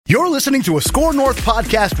You're listening to a Score North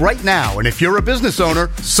podcast right now, and if you're a business owner,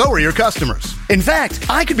 so are your customers. In fact,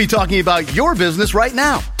 I could be talking about your business right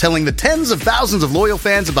now, telling the tens of thousands of loyal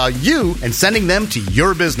fans about you and sending them to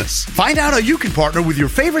your business. Find out how you can partner with your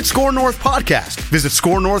favorite Score North podcast. Visit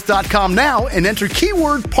scorenorth.com now and enter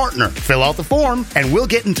keyword partner. Fill out the form, and we'll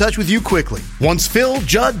get in touch with you quickly. Once Phil,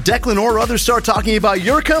 Judd, Declan, or others start talking about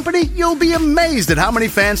your company, you'll be amazed at how many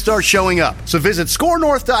fans start showing up. So visit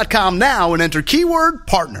scorenorth.com now and enter keyword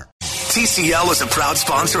partner. TCL is a proud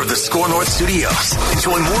sponsor of the Score North Studios.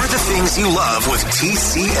 Enjoy more of the things you love with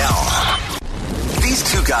TCL.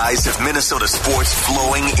 These two guys have Minnesota sports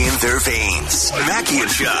flowing in their veins. Mackie and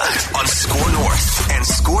Judd on Score North and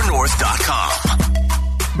scorenorth.com.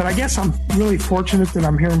 But I guess I'm really fortunate that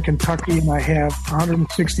I'm here in Kentucky and I have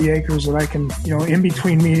 160 acres that I can, in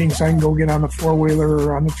between meetings, I can go get on the four-wheeler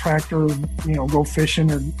or on the tractor, go fishing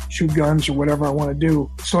or shoot guns or whatever I want to do.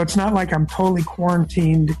 So it's not like I'm totally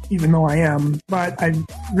quarantined, even though I am, but I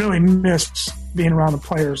really miss being around the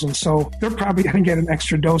players. And so they're probably going to get an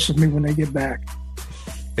extra dose of me when they get back.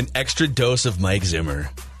 An extra dose of Mike Zimmer.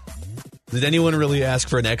 Did anyone really ask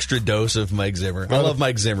for an extra dose of Mike Zimmer? I love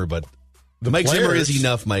Mike Zimmer, but Mike Zimmer is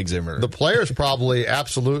enough, Mike Zimmer. The players probably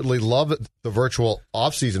absolutely love the virtual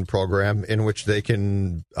offseason program in which they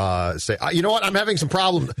can say, you know what, I'm having some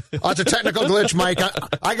problems. It's a technical glitch, Mike.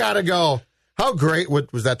 I got to go. How great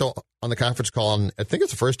was that, though, on the conference call? And I think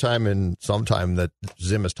it's the first time in some time that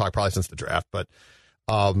Zim has talked, probably since the draft. But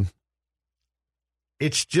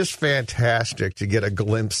it's just fantastic to get a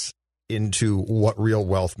glimpse into what real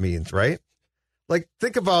wealth means, right? Like,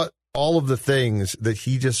 think about all of the things that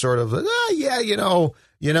he just sort of, I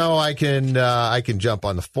can jump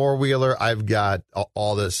on the four-wheeler. I've got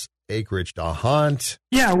all this acreage to hunt.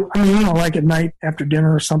 Yeah, like at night after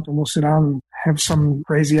dinner or something, we'll sit down and have some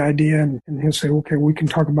crazy idea, and he'll say, okay, we can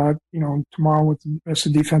talk about, tomorrow with the rest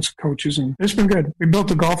of the defensive coaches, and it's been good. We built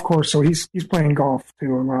a golf course, so he's playing golf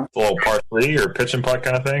too a lot. A little par 3 or pitch and putt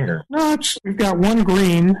kind of thing? Or? No, we've got one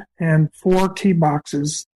green and 4 tee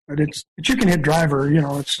boxes. But you can hit driver,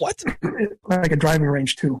 it's what? Like a driving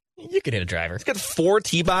range too. You can hit a driver. He's got 4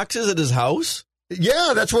 tee boxes at his house?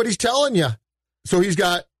 Yeah, that's what he's telling you. So he's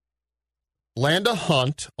got land to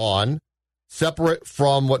hunt on, separate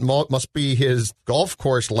from what must be his golf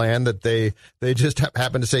course land that they just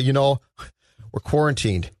happen to say, we're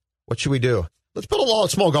quarantined. What should we do? Let's build a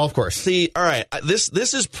small golf course. See, all right,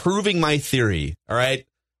 this is proving my theory, all right?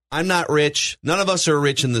 I'm not rich. None of us are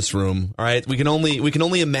rich in this room. All right, we can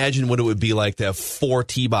only imagine what it would be like to have 4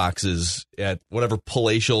 tee boxes at whatever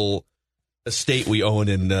palatial estate we own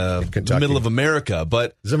in the middle of America.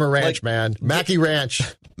 But Zimmer Ranch, man, Mackey Ranch.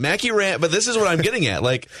 But this is what I'm getting at.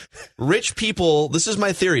 Like, rich people. This is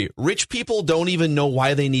my theory. Rich people don't even know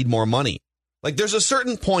why they need more money. Like, there's a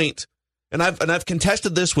certain point, and I've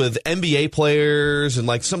contested this with NBA players and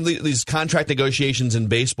like some of these contract negotiations in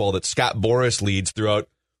baseball that Scott Boras leads throughout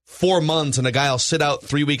 4 months, and a guy will sit out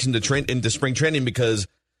 3 weeks into spring training because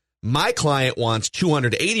my client wants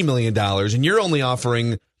 $280 million, and you're only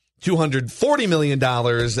offering $240 million,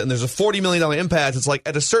 and there's a $40 million impasse. It's like,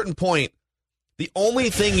 at a certain point, the only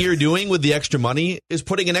thing you're doing with the extra money is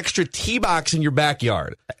putting an extra tee box in your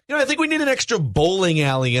backyard. I think we need an extra bowling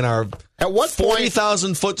alley in our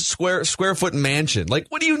 40,000 square foot mansion. Like,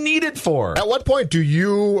 what do you need it for? At what point do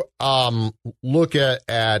you look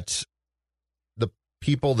at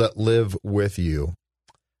people that live with you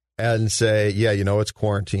and say, yeah, it's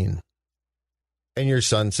quarantine. And your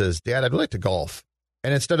son says, Dad, I'd like to golf.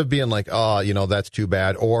 And instead of being like, that's too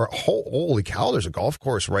bad, or holy cow, there's a golf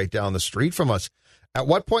course right down the street from us. At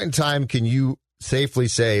what point in time can you safely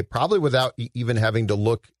say, probably without even having to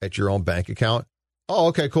look at your own bank account, oh,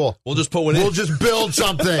 okay, cool. We'll just put one in. We'll just build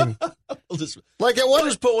something. We'll just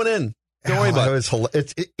put one in. Don't worry about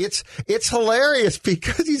it. It's hilarious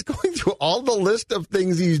because he's going through all the list of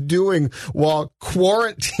things he's doing while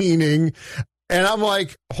quarantining. And I'm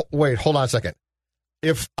like, wait, hold on a second.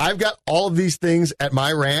 If I've got all of these things at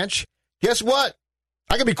my ranch, guess what?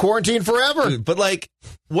 I could be quarantined forever. But like,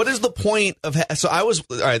 what is the point of? All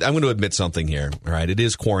right, I'm going to admit something here. All right, it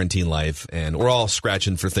is quarantine life, and we're all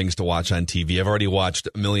scratching for things to watch on TV. I've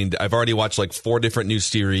already watched like 4 different new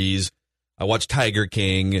series. I watched Tiger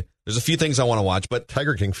King. There's a few things I want to watch, but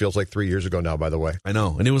Tiger King feels like 3 years ago now, by the way. I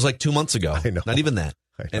know. And it was like 2 months ago. I know. Not even that.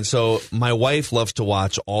 And so my wife loves to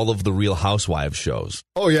watch all of the Real Housewives shows.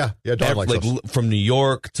 Oh, yeah. Yeah, Dawn likes those. From New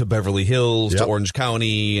York to Beverly Hills to Orange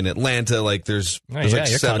County and Atlanta. Like, there's like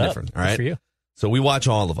 7 different. All right. For you. So we watch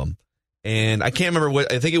all of them. And I can't remember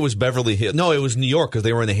I think it was Beverly Hills. No, it was New York because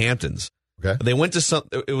they were in the Hamptons. Okay. They went to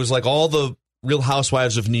it was like all the Real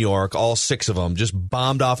Housewives of New York, all 6 of them, just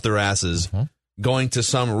bombed off their asses. Mm-hmm. going to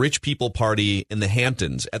some rich people party in the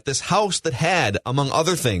Hamptons at this house that had, among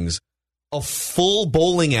other things, a full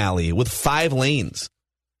bowling alley with 5 lanes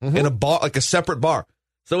and a bar, like a separate bar.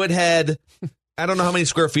 So it had, I don't know how many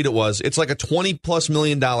square feet it was. It's like a $20+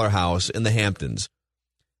 million house in the Hamptons.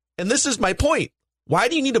 And this is my point. Why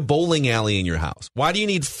do you need a bowling alley in your house? Why do you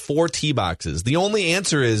need 4 tee boxes? The only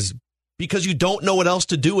answer is because you don't know what else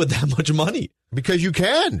to do with that much money. Because you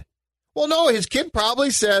can. Well, no, his kid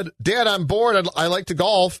probably said, Dad, I'm bored. I like to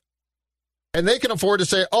golf. And they can afford to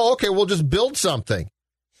say, oh, okay, we'll just build something.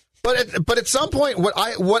 But at some point, what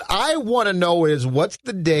I want to know is what's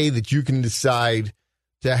the day that you can decide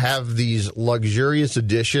to have these luxurious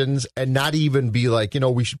additions and not even be like,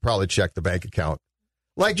 we should probably check the bank account.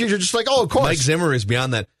 Like, you're just like, oh, of course. Mike Zimmer is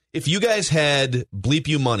beyond that. If you guys had Bleep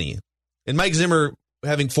You money, and Mike Zimmer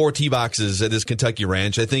having 4 tee boxes at his Kentucky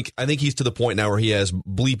ranch, I think he's to the point now where he has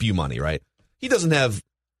Bleep You money, right? He doesn't have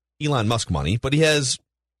Elon Musk money, but he has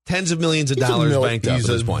tens of millions of dollars banked up at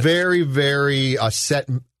this point. He's a very, very set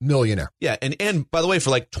millionaire. Yeah, and by the way, for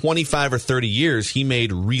like 25 or 30 years, he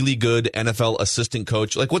made really good NFL assistant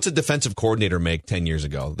coach. Like, what's a defensive coordinator make 10 years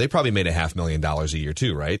ago? They probably made $500,000 a year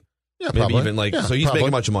too, right? Yeah, maybe probably. Even like, yeah, so he's probably. making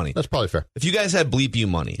a bunch of money. That's probably fair. If you guys had Bleep You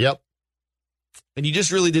money, yep, and you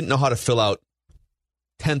just really didn't know how to fill out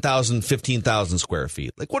 10,000, 15,000 square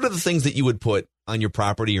feet, like what are the things that you would put on your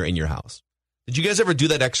property or in your house? Did you guys ever do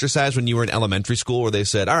that exercise when you were in elementary school where they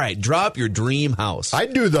said, all right, draw up your dream house? I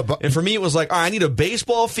do and for me, it was like, all right, I need a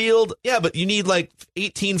baseball field. Yeah, but you need like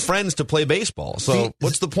 18 friends to play baseball. So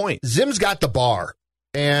what's the point? Zim's got the bar.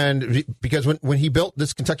 And because when he built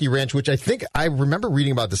this Kentucky ranch, which I remember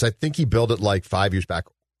reading about this, I think he built it like 5 years back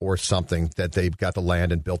or something, that they got the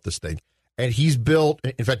land and built this thing. And he's built,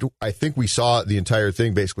 in fact, I think we saw the entire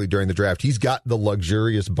thing basically during the draft. He's got the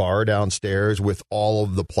luxurious bar downstairs with all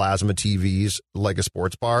of the plasma TVs, like a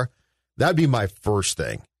sports bar. That'd be my first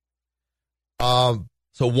thing.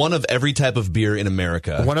 So one of every type of beer in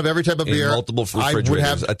America. One of every type of beer. Multiple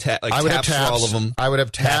refrigerators. I would have taps for all of them. I would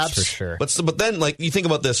have taps for sure. But then, like, you think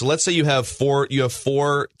about this. So let's say you have 4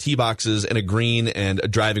 tee boxes and a green and a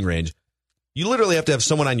driving range. You literally have to have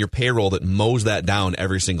someone on your payroll that mows that down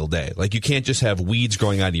every single day. Like, you can't just have weeds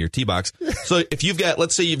growing out of your tee box. So if you've got,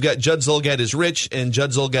 let's say you've got Judd Zulgad is rich and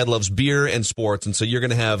Judd Zulgad loves beer and sports. And so you're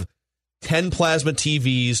going to have 10 plasma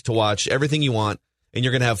TVs to watch everything you want. And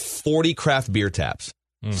you're going to have 40 craft beer taps.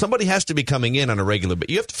 Somebody has to be coming in on a regular,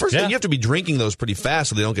 but you have to you have to be drinking those pretty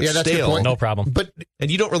fast so they don't get that's a good stale. point. No problem.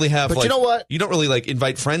 And you don't really have. But like, you know what? You don't really like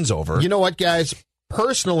invite friends over. You know what, guys?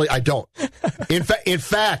 Personally, I don't. In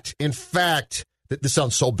fact, this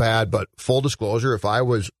sounds so bad, but full disclosure, if I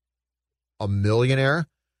was a millionaire,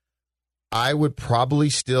 I would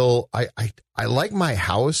probably still. I like my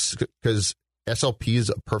house because SLP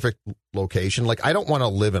is a perfect location. Like, I don't want to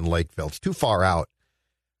live in Lakeville; it's too far out.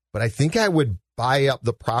 But I think I would buy up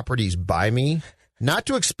the properties by me, not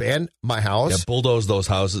to expand my house. Yeah, bulldoze those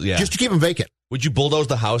houses. Yeah, just to keep them vacant. Would you bulldoze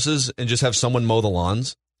the houses and just have someone mow the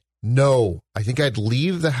lawns? No, I think I'd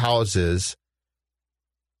leave the houses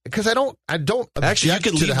because I don't. Actually, you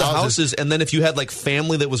could leave the houses, and then if you had like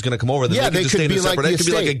family that was going to come over, then they could just stay in a separate. It could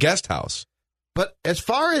be like a guest house. But as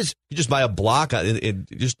far as you just buy a block, off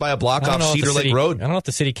Cedar Lake Road. I don't know if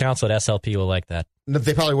the city council at SLP will like that.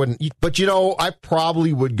 They probably wouldn't. But I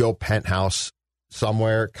probably would go penthouse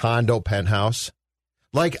somewhere, condo penthouse.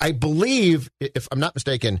 Like, I believe, if I'm not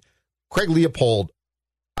mistaken, Craig Leopold,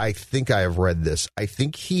 I think I have read this. I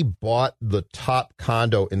think he bought the top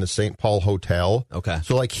condo in the St. Paul Hotel. Okay.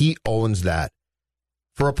 So, like, he owns that.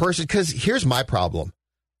 For a person, because here's my problem.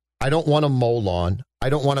 I don't want to mow lawn. I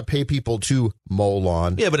don't want to pay people to mow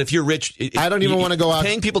lawn. Yeah, but if you're rich, I don't even want to go out.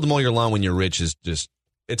 Paying people to mow your lawn when you're rich is just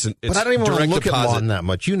it's but I don't even want to look deposit. At lawn that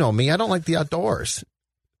much. You know me. I don't like the outdoors.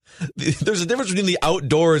 There's a difference between the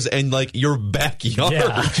outdoors and like your backyard.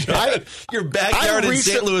 Yeah. Your backyard in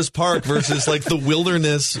St. Louis Park versus like the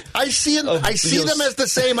wilderness. I see them as the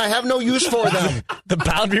same. I have no use for them. The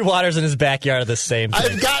boundary waters in his backyard are the same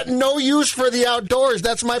thing. I've got no use for the outdoors.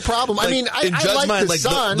 That's my problem. Like, I mean, I like mind, the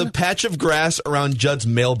sun. The patch of grass around Judd's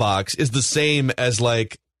mailbox is the same as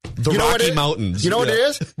like the Rocky Mountains. You know what it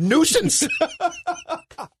is? Nuisance.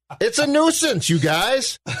 It's a nuisance, you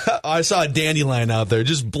guys. I saw a dandelion out there.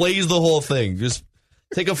 Just blaze the whole thing. Just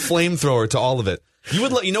take a flamethrower to all of it. You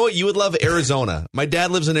would, you know what? You would love Arizona. My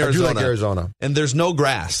dad lives in Arizona. I do like Arizona, and there's no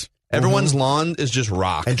grass. Everyone's lawn is just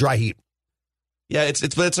rock and dry heat. Yeah, it's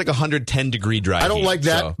like 110-degree dry heat. I don't like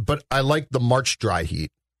that, but I like the March dry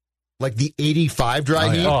heat, like the 85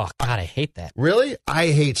 dry heat. Oh God, I hate that. Really? I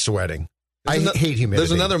hate sweating. I hate humidity. There's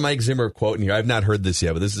another Mike Zimmer quote in here. I've not heard this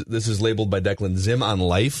yet, but this is labeled by Declan. Zim on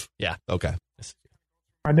life? Yeah. Okay.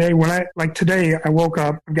 My day today, I woke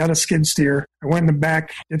up, I got a skid steer. I went in the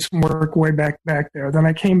back, did some work way back there. Then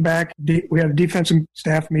I came back. We had a defensive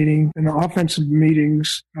staff meeting and the offensive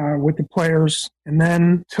meetings with the players, and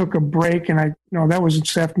then took a break. And that was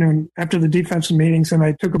this afternoon after the defensive meetings. And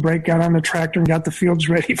I took a break, got on the tractor, and got the fields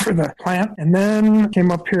ready for the plant. And then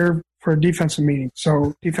came up here for a defensive meeting.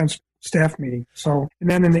 So defense staff meeting. So, and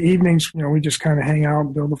then in the evenings, we just kind of hang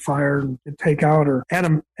out, build a fire, and take out. Or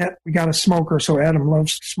we got a smoker, so Adam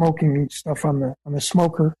loves smoking stuff on the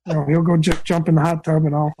smoker. He'll go jump in the hot tub,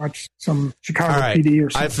 and I'll watch some Chicago PD or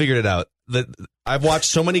something. I figured it out. I've watched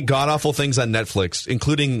so many god awful things on Netflix,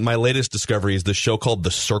 including my latest discovery is the show called The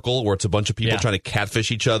Circle, where it's a bunch of people trying to catfish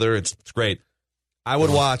each other. It's great. I would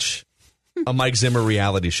watch a Mike Zimmer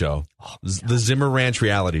reality show, the Zimmer Ranch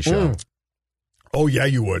reality show. Oh, yeah,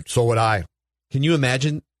 you would. So would I. Can you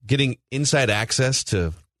imagine getting inside access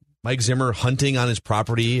to Mike Zimmer hunting on his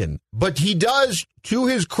property? But he does, to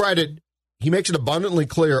his credit, he makes it abundantly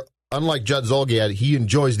clear, unlike Judd Zulgad, he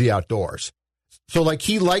enjoys the outdoors. So,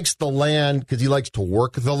 he likes the land because he likes to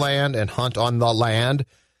work the land and hunt on the land.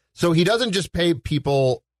 So he doesn't just pay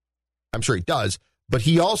people, I'm sure he does, but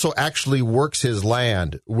he also actually works his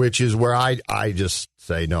land, which is where I just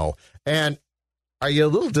say no. And are you a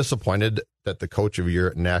little disappointed that the coach of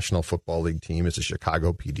your National Football League team is a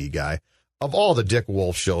Chicago PD guy? Of all the Dick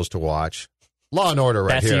Wolf shows to watch, Law and Order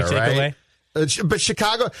right here, right? But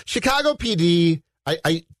Chicago PD,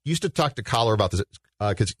 I used to talk to Collar about this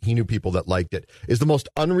because he knew people that liked it, is the most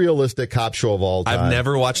unrealistic cop show of all time. I've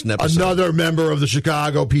never watched an episode. Another member of the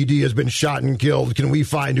Chicago PD has been shot and killed. Can we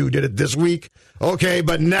find who did it this week? Okay,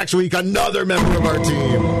 but next week, another member of our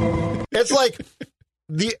team. It's like,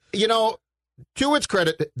 to its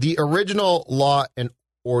credit, the original Law and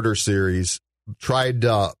Order series tried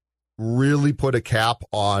to really put a cap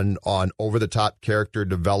on over-the-top character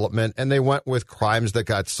development, and they went with crimes that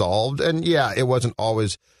got solved. And, yeah, it wasn't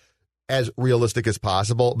always as realistic as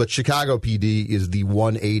possible, but Chicago PD is the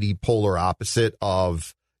 180 polar opposite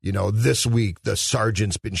of, this week the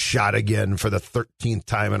sergeant's been shot again for the 13th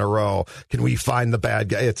time in a row. Can we find the bad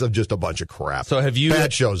guy? It's just a bunch of crap. So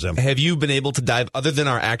bad shows him. Have you been able to dive, other than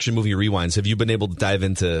our action movie rewinds, have you been able to dive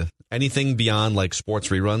into anything beyond sports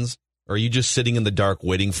reruns? Or are you just sitting in the dark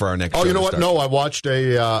waiting for our next show? Oh, you know what? No, I watched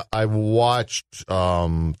did I watch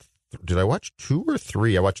 2 or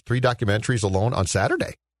 3? I watched 3 documentaries alone on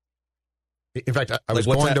Saturday. In fact, I was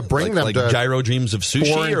going to bring them to Gyro Dreams of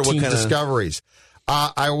Sushi or what kind of discoveries.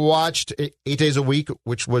 I watched 8 Days a Week,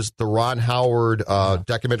 which was the Ron Howard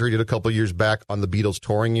documentary did a couple of years back on the Beatles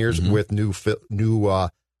touring years with new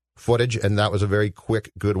footage, and that was a very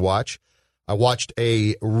quick, good watch. I watched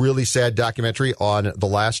a really sad documentary on the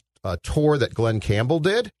last tour that Glenn Campbell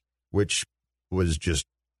did, which was just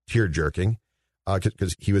tear-jerking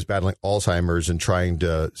because he was battling Alzheimer's and trying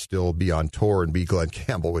to still be on tour and be Glenn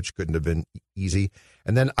Campbell, which couldn't have been easy.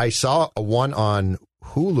 And then I saw one on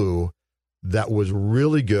Hulu that was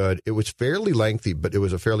really good. It was fairly lengthy, but it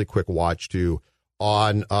was a fairly quick watch, too,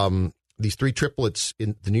 on these 3 triplets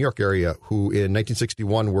in the New York area who in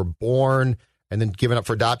 1961 were born and then given up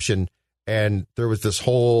for adoption. And there was this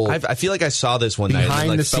whole I feel like I saw this one night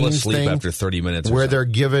and fell asleep after 30 minutes where they're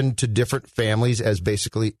given to different families as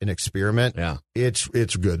basically an experiment. Yeah.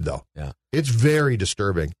 It's good, though. Yeah. It's very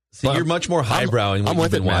disturbing. See, you're much more highbrow in what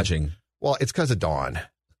you've been watching. Well, it's because of Dawn.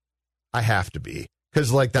 I have to be. Because,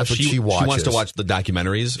 that's what she watches. She wants to watch the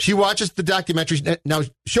documentaries? She watches the documentaries. Now,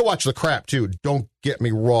 she'll watch the crap, too. Don't get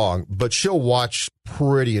me wrong. But she'll watch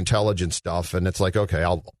pretty intelligent stuff, and it's like, okay,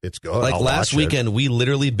 it's good. Last weekend, we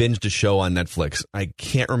literally binged a show on Netflix. I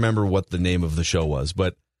can't remember what the name of the show was,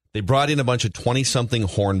 but they brought in a bunch of 20-something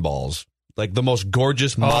hornballs. The most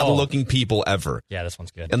gorgeous model-looking people ever. Yeah, this one's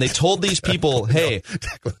good. And they told these people, "Hey,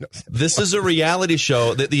 this is a reality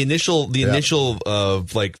show." The initial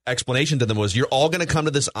explanation to them was, "You're all going to come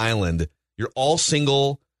to this island. You're all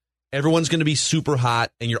single. Everyone's going to be super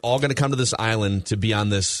hot, and you're all going to come to this island to be on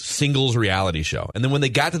this singles reality show." And then when they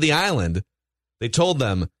got to the island, they told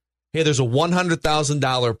them, "Hey, there's a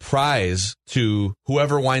 $100,000 prize to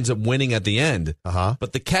whoever winds up winning at the end.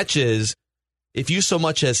 But the catch is, if you so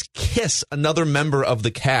much as kiss another member of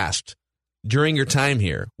the cast during your time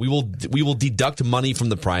here, we will deduct money from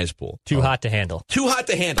the prize pool." Too hot to handle. Too hot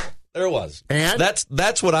to handle. There it was. And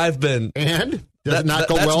that's what I've been. And does it not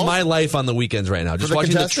go that's well? That's my life on the weekends right now, just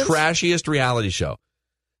watching the trashiest reality show.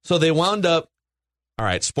 So they wound up. All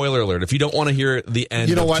right, spoiler alert. If you don't want to hear the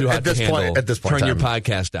end of Too Hot to Handle, at this point turn your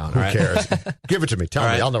podcast down. Who cares? Give it to me. Tell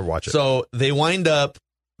me. I'll never watch it. So they wind up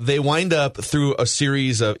through a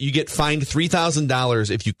series of, you get fined $3,000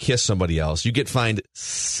 if you kiss somebody else. You get fined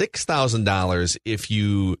 $6,000 if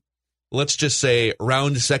you let's just say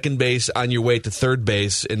round second base on your way to third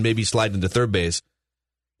base and maybe slide into third base.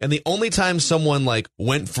 And the only time someone like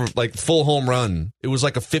went for like full home run, it was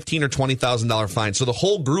like a $15,000 or $20,000 fine. So the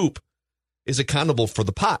whole group is accountable for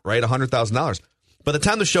the pot, right? $100,000. By the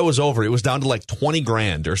time the show was over, it was down to like 20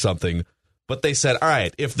 grand or something. But they said, all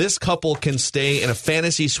right, if this couple can stay in a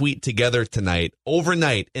fantasy suite together tonight,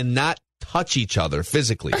 overnight, and not touch each other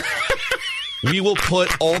physically, we will put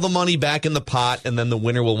all the money back in the pot, and then the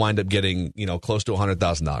winner will wind up getting, close to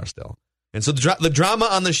 $100,000 still. And so the drama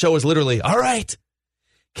on the show is literally, all right,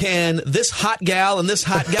 can this hot gal and this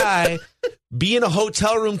hot guy be in a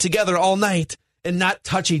hotel room together all night and not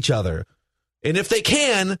touch each other? And if they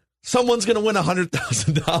can, someone's going to win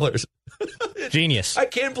 $100,000. Genius. I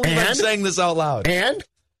can't believe I'm saying this out loud. And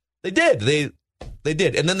they did. They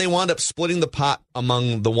did. And then they wound up splitting the pot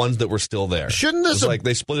among the ones that were still there. Shouldn't this like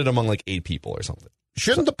they split it among like 8 people or something?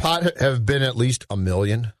 Shouldn't the pot have been at least $1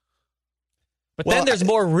 million? But then there's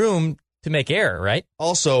more room to make error, right?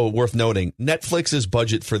 Also worth noting, Netflix's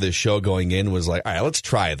budget for this show going in was like, all right, let's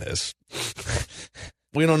try this.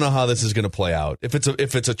 We don't know how this is going to play out. If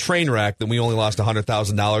it's a train wreck, then we only lost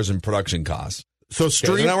 $100,000 in production costs. So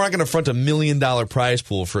we're not going to front $1 million prize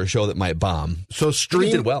pool for a show that might bomb. So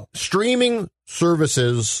did well. Streaming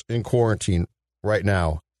services in quarantine right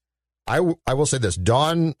now. I will say this: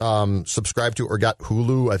 Dawn subscribed to or got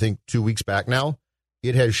Hulu, I think 2 weeks back now.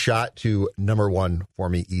 It has shot to number 1 for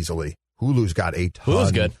me easily. Hulu's got a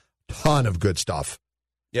ton of good stuff.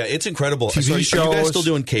 Yeah, it's incredible. TV so shows. Are you guys still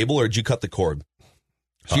doing cable, or did you cut the cord?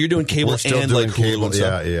 So you're doing cable still and doing like Hulu cable. and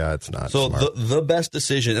stuff. Yeah, it's not. So smart. the best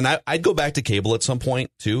decision, and I'd go back to cable at some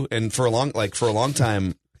point too. And for a long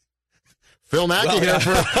time, Phil Mackey here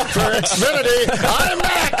for Xfinity. I'm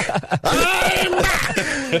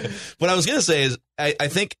back. What I was gonna say is, I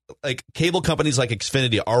think like cable companies like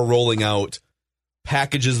Xfinity are rolling out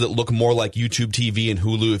packages that look more like YouTube TV and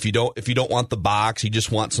Hulu. If you don't want the box, you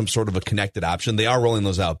just want some sort of a connected option. They are rolling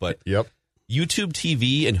those out, but yep. YouTube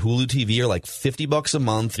TV and Hulu TV are like $50 a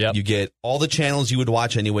month. Yep. You get all the channels you would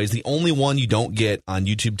watch anyways. The only one you don't get on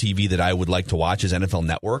YouTube TV that I would like to watch is NFL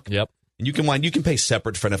Network. Yep. And you can pay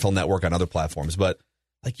separate for NFL Network on other platforms, but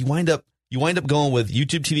like you wind up going with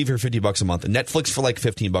YouTube TV for $50 a month, and Netflix for like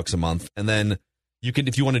 $15 a month, and then you can,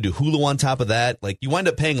 if you want to do Hulu on top of that, like you wind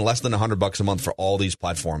up paying less than $100 a month for all these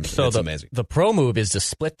platforms. So it's amazing. The pro move is to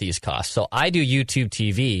split these costs. So I do YouTube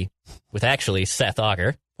TV with actually Seth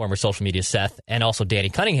Auger, former social media Seth, and also Danny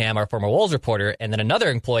Cunningham, our former Wolves reporter, and then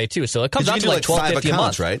another employee too. So it comes out to like $12.50 a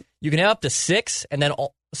month, right? You can have up to 6, and then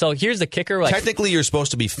so here's the kicker: like technically, you're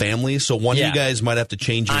supposed to be family, so one of you guys might have to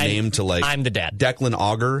change your name to like I'm the dad, Declan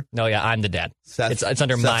Auger. No, yeah, I'm the dad. Seth, it's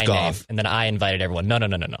under Seth my Goff. name, and then I invited everyone. No.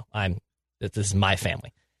 This is my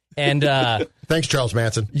family. And thanks, Charles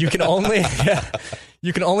Manson. You can only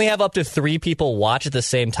have up to 3 people watch at the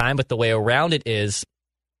same time, but the way around it is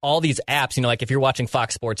all these apps, like if you're watching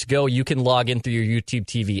Fox Sports Go, you can log in through your YouTube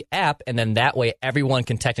TV app, and then that way everyone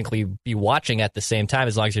can technically be watching at the same time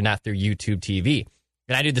as long as you're not through YouTube TV.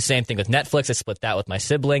 And I do the same thing with Netflix. I split that with my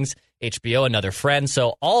siblings, HBO, another friend.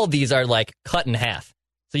 So all of these are like cut in half.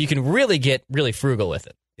 So you can really get really frugal with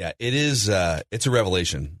it. Yeah, it is. It's a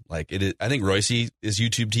revelation. Like it is. I think Royce is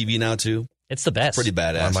YouTube TV now too. It's the best. It's pretty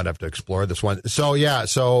badass. I might have to explore this one. So yeah,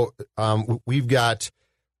 we've got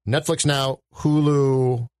Netflix now,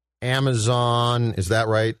 Hulu, Amazon. Is that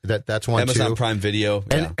right? That's one Amazon too. Prime Video.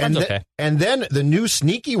 And then the new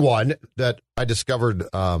sneaky one that I discovered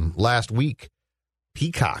last week,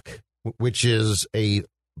 Peacock, which is a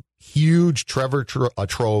huge trove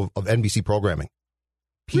of NBC programming.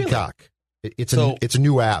 Peacock. Really? It's a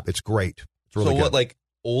new app. It's great. It's really good. What, like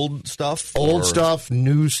old stuff? Old stuff,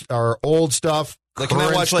 news, or old stuff. Like, can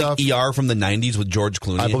I watch stuff? like ER from the 90s with George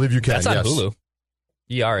Clooney? I believe you can. That's on yes. Hulu.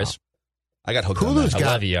 ER is. I got hooked Hulu's on that.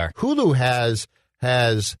 I love ER. Hulu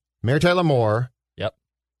has Mary Tyler Moore. Yep.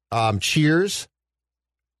 Cheers,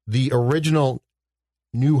 the original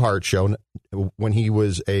Newhart show when he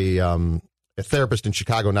was a therapist in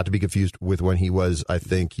Chicago, not to be confused with when he was, I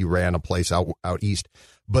think he ran a place out east.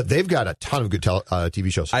 But they've got a ton of good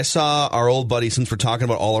TV shows. I saw our old buddy, since we're talking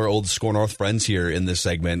about all our old Score North friends here in this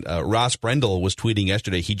segment, Ross Brendel was tweeting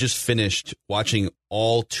yesterday. He just finished watching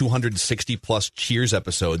all 260-plus Cheers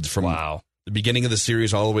episodes from the beginning of the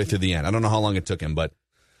series all the way through the end. I don't know how long it took him, but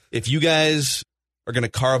if you guys are going to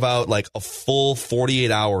carve out like a full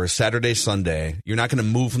 48 hours, Saturday, Sunday, you're not going to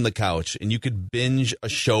move from the couch, and you could binge a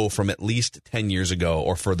show from at least 10 years ago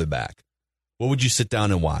or further back, what would you sit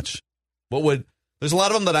down and watch? There's a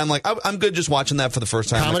lot of them that I'm like, I'm good just watching that for the first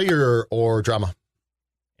time. Comedy or drama?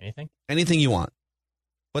 Anything you want.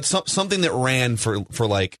 But something that ran for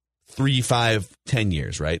like 3, 5, 10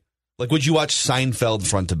 years, right? Like, would you watch Seinfeld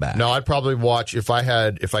front to back? No, I'd probably watch, if I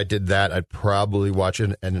did that, I'd probably watch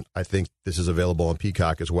it, and I think this is available on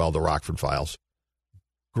Peacock as well, The Rockford Files.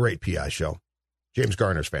 Great PI show. James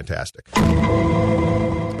Garner's fantastic.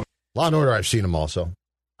 Law and Order, I've seen them also.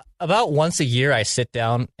 About once a year, I sit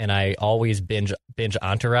down and I always binge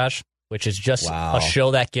Entourage, which is just a show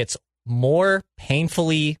that gets more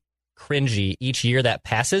painfully cringy each year that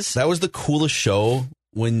passes. That was the coolest show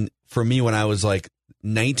for me when I was like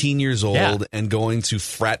 19 years old and going to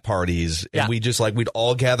frat parties, and we'd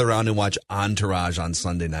all gather around and watch Entourage on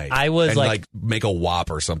Sunday night. I was like make a WAP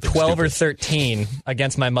or something. 12 stupid. or 13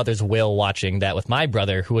 against my mother's will, watching that with my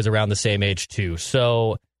brother, who was around the same age too.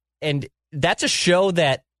 So, and that's a show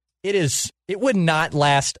that it would not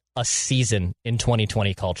last a season in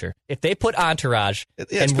 2020 culture. If they put Entourage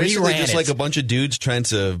it's basically just like a bunch of dudes trying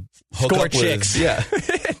to hook score up chicks.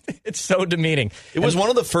 It's so demeaning. It was one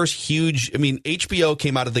of the first huge. I mean, HBO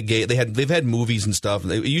came out of the gate. They've had movies and stuff.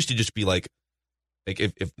 It used to just be like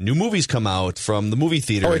if new movies come out from the movie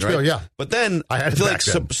theater. Oh, HBO, right? yeah. But then I feel like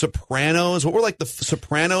Sopranos. What were like the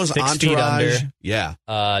Sopranos? 6 Feet Entourage? Under. Yeah.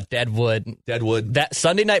 Deadwood. That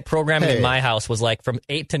Sunday night programming in my house was like from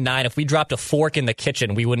 8 to 9. If we dropped a fork in the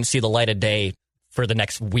kitchen, we wouldn't see the light of day for the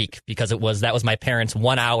next week, because that was my parents'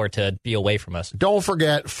 1 hour to be away from us. Don't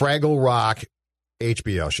forget Fraggle Rock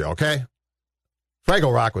HBO show, okay?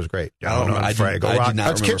 Fraggle Rock was great. I don't know. Fraggle Rock.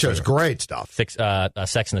 That's kid shows. Great stuff. Sex and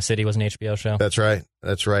the City was an HBO show. That's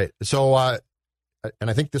right. So, and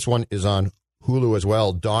I think this one is on Hulu as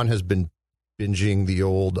well. Dawn has been binging the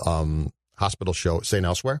old hospital show, St.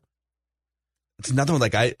 Elsewhere. It's another one.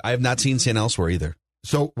 Like I have not seen St. Elsewhere either.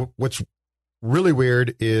 So what's really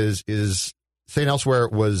weird is St. Elsewhere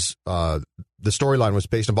was the storyline was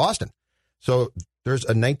based in Boston. So there's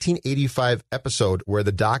a 1985 episode where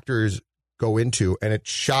the doctors go into, and it's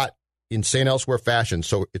shot in St. Elsewhere fashion.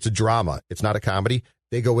 So it's a drama. It's not a comedy.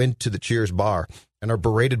 They go into the Cheers bar and are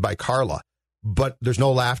berated by Carla, but there's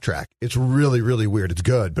no laugh track. It's really, really weird. It's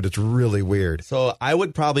good, but it's really weird. So I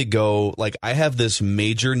would probably go, like, I have this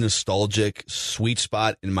major nostalgic sweet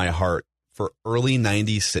spot in my heart for early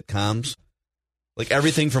 90s sitcoms. Like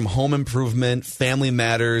everything from Home Improvement, Family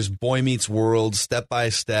Matters, Boy Meets World, Step by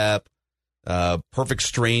Step, Perfect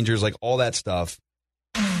Strangers, like all that stuff.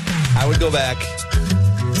 I would go back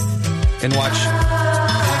and watch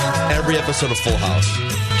every episode of Full House.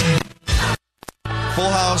 Full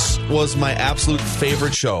House was my absolute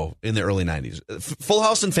favorite show in the early 90s. Full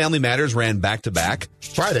House and Family Matters ran back to back.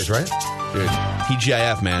 Fridays, right? Dude,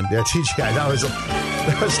 TGIF, man. Yeah, TGIF.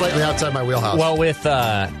 That was slightly outside my wheelhouse. Well, with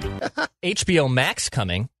HBO Max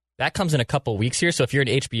coming, that comes in a couple weeks here. So if you're an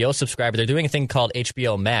HBO subscriber, they're doing a thing called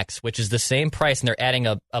HBO Max, which is the same price, and they're adding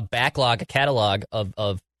a backlog, a catalog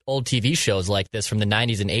of old TV shows like this from the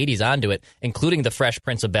 90s and 80s onto it, including The Fresh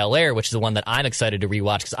Prince of Bel-Air, which is the one that I'm excited to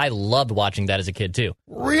rewatch because I loved watching that as a kid, too.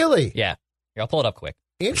 Really? Yeah. Here, I'll pull it up quick.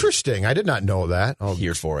 Interesting. I did not know that.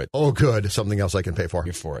 Here for it. Oh, good. Something else I can pay for.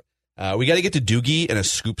 Here for it. We got to get to Doogie and a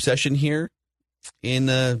scoop session here in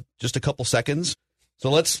just a couple seconds. So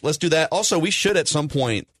let's do that. Also, we should at some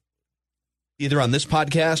point, either on this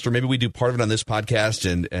podcast or maybe we do part of it on this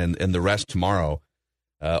podcast and the rest tomorrow,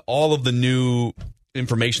 all of the new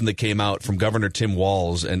information that came out from Governor Tim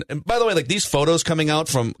Walz. And by the way, like these photos coming out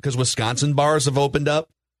because Wisconsin bars have opened up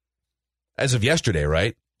as of yesterday,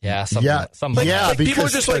 right? Yeah. People are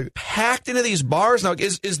just like packed into these bars now.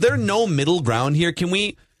 Is there no middle ground here? Can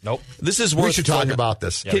we? Nope. This is we should talk about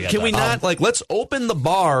this. Can we not let's open the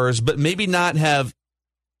bars, but maybe not have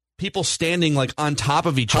people standing like on top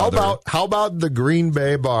of each other? How about the Green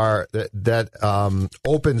Bay bar that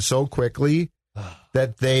opened so quickly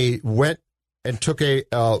that they went and took a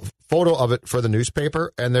photo of it for the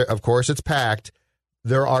newspaper, and there, of course, it's packed.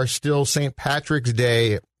 There are still St. Patrick's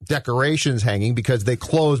Day decorations hanging because they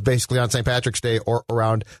closed basically on St. Patrick's Day or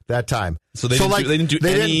around that time. So they didn't do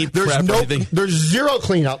any prep or anything? There's zero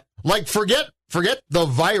cleanup. Like, forget the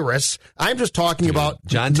virus. I'm just talking about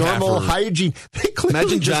John normal Taffer. hygiene.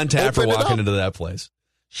 Imagine John Taffer walking into that place.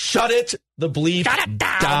 Shut it the bleep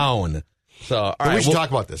down. So, all right, we should talk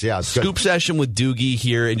about this. Yeah, scoop session with Doogie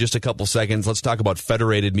here in just a couple seconds. Let's talk about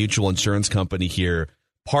Federated Mutual Insurance Company here,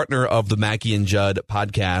 partner of the Mackey and Judd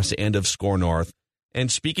podcast and of Score North.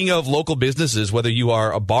 And speaking of local businesses, whether you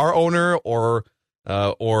are a bar owner or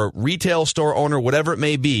retail store owner, whatever it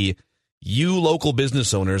may be, you local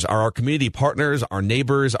business owners are our community partners, our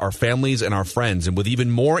neighbors, our families, and our friends. And with even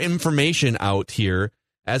more information out here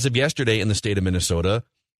as of yesterday in the state of Minnesota,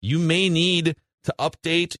 you may need to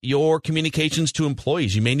update your communications to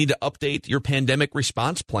employees. You may need to update your pandemic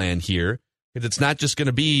response plan here, because it's not just going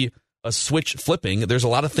to be a switch flipping. There's a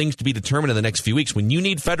lot of things to be determined in the next few weeks. When you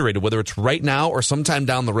need Federated, whether it's right now or sometime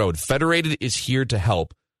down the road, Federated is here to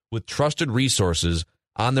help with trusted resources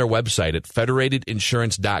on their website at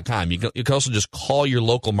federatedinsurance.com. You can also just call your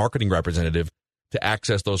local marketing representative to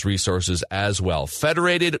access those resources as well.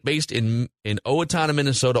 Federated, based in Owatonna,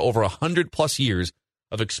 Minnesota, over 100-plus years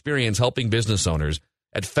of experience helping business owners.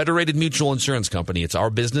 At Federated Mutual Insurance Company, it's our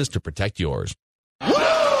business to protect yours. All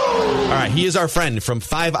right, he is our friend from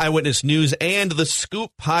 5 Eyewitness News and the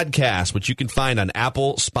Scoop podcast, which you can find on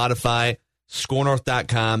Apple, Spotify,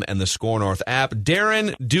 ScoreNorth.com, and the SCORE North app.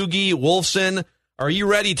 Darren Doogie Wolfson, are you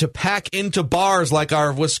ready to pack into bars like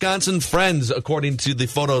our Wisconsin friends, according to the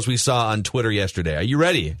photos we saw on Twitter yesterday? Are you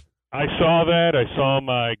ready? I saw that. I saw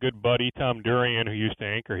my good buddy Tom Durian, who used to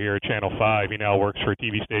anchor here at Channel 5. He now works for a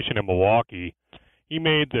TV station in Milwaukee. He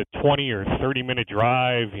made the 20 or 30-minute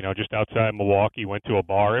drive, just outside Milwaukee, went to a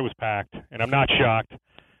bar. It was packed, and I'm not shocked.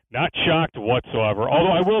 Not shocked whatsoever.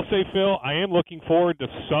 Although I will say, Phil, I am looking forward to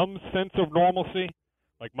some sense of normalcy.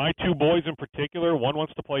 Like my two boys in particular, one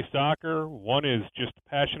wants to play soccer. One is just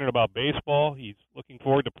passionate about baseball. He's looking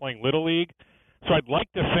forward to playing Little League. So I'd like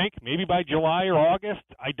to think maybe by July or August,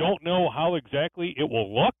 I don't know how exactly it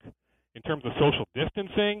will look in terms of social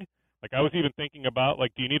distancing. Like I was even thinking about,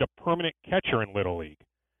 do you need a permanent catcher in Little League?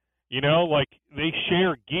 They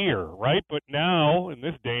share gear, right? But now, in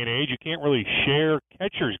this day and age, you can't really share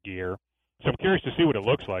catcher's gear. So I'm curious to see what it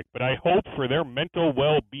looks like. But I hope for their mental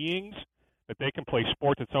well-beings that they can play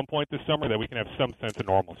sports at some point this summer, that we can have some sense of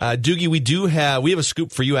normalcy. Doogie, we have a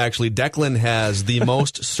scoop for you, actually. Declan has the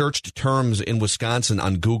most searched terms in Wisconsin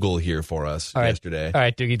on Google here for us yesterday. All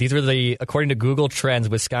right, Doogie, these were according to Google Trends,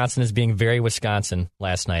 Wisconsin is being very Wisconsin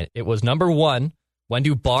last night. It was number 1, when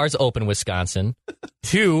do bars open, Wisconsin?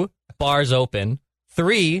 2, bars open.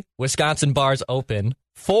 3, Wisconsin bars open.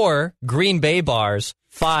 4, Green Bay bars.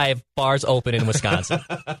 5, bars open in Wisconsin.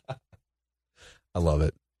 I love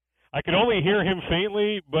it. I could only hear him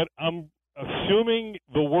faintly, but I'm assuming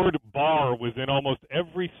the word bar was in almost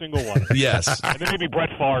every single one. Yes. And then maybe Brett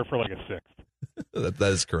Favre for like a 6th. That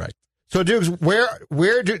is correct. So, Dukes,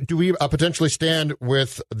 where do we potentially stand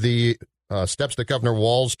with the steps that Governor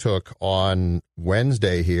Walz took on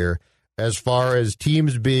Wednesday here, as far as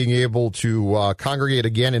teams being able to congregate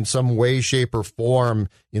again in some way, shape, or form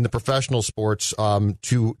in the professional sports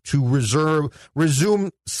to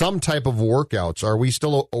resume some type of workouts? Are we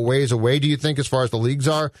still a ways away, do you think, as far as the leagues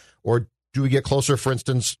are? Or do we get closer, for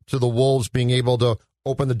instance, to the Wolves being able to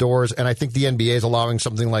open the doors? And I think the NBA is allowing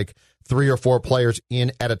something like 3 or 4 players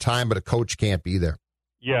in at a time, but a coach can't be there.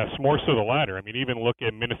 Yes, more so the latter. I mean, even look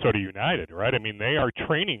at Minnesota United, right? I mean, they are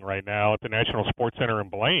training right now at the National Sports Center in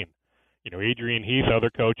Blaine. Adrian Heath,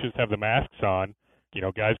 other coaches have the masks on.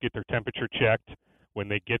 Guys get their temperature checked. When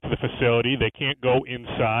they get to the facility, they can't go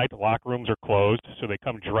inside. The locker rooms are closed, so they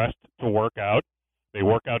come dressed to work out. They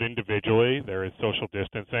work out individually. There is social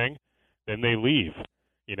distancing. Then they leave.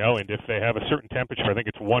 And if they have a certain temperature, I think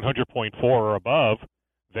it's 100.4 or above,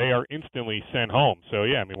 they are instantly sent home. So,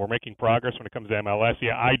 yeah, I mean, we're making progress when it comes to MLS.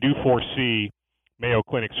 Yeah, I do foresee Mayo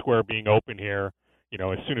Clinic Square being open here,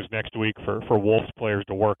 as soon as next week for Wolves players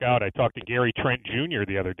to work out. I talked to Gary Trent Jr.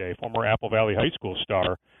 the other day, former Apple Valley High School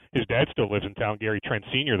star. His dad still lives in town, Gary Trent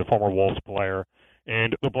Sr., the former Wolves player.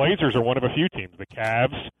 And the Blazers are one of a few teams. The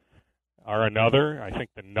Cavs are another. I think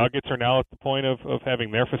the Nuggets are now at the point of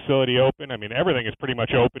having their facility open. I mean, everything is pretty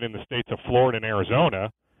much open in the states of Florida and Arizona.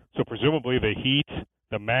 So presumably the Heat,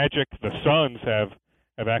 the Magic, the Suns have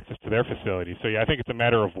access to their facility. So, yeah, I think it's a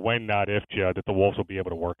matter of when, not if, Judd, that the Wolves will be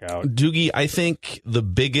able to work out. Doogie, I think the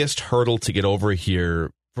biggest hurdle to get over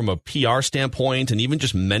here from a PR standpoint and even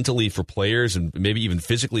just mentally for players and maybe even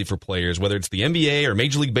physically for players, whether it's the NBA or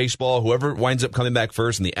Major League Baseball, whoever winds up coming back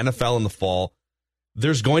first, and the NFL in the fall,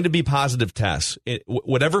 there's going to be positive tests.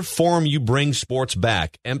 Whatever form you bring sports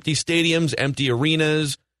back, empty stadiums, empty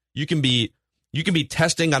arenas, you can be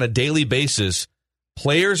testing on a daily basis.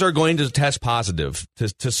 Players are going to test positive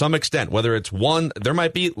to some extent, whether it's one, there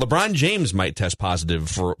might be, LeBron James might test positive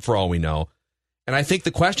for all we know. And I think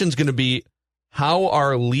the question is going to be, how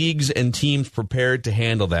are leagues and teams prepared to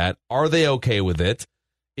handle that? Are they okay with it?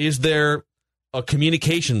 Is there a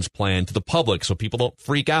communications plan to the public so people don't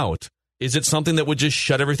freak out? Is it something that would just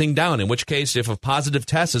shut everything down? In which case, if a positive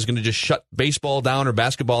test is going to just shut baseball down or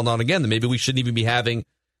basketball down again, then maybe we shouldn't even be having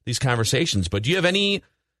these conversations. But do you have any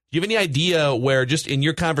idea where, just in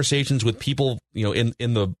your conversations with people, in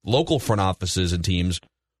the local front offices and teams,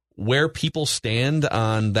 where people stand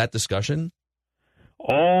on that discussion?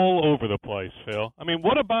 All over the place, Phil. I mean,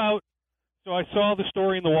 what about, so I saw the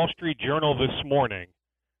story in the Wall Street Journal this morning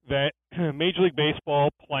that Major League Baseball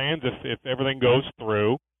plans, if everything goes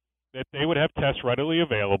through, that they would have tests readily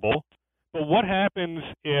available. But what happens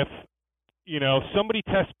if, somebody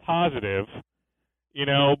tests positive,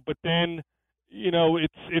 but then,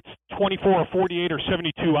 it's 24 or 48 or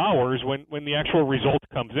 72 hours when the actual result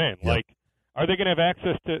comes in. Yep. Like, are they going to have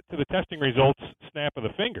access to the testing results snap of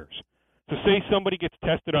the fingers? So say somebody gets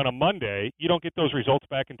tested on a Monday, you don't get those results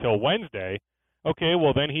back until Wednesday. Okay,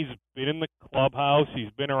 well, then he's been in the clubhouse. He's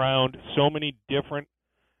been around so many different,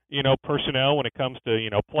 personnel when it comes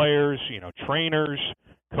to, players, trainers,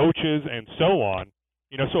 coaches, and so on.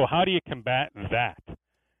 So how do you combat that?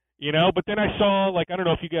 But then I saw, I don't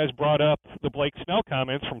know if you guys brought up the Blake Snell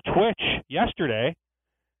comments from Twitch yesterday,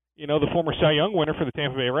 the former Cy Young winner for the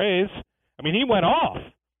Tampa Bay Rays. I mean, he went off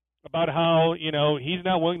about how, he's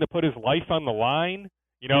not willing to put his life on the line.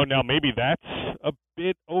 Now maybe that's a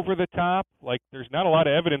bit over the top. Like, there's not a lot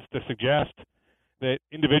of evidence to suggest that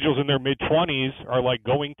individuals in their mid-20s are,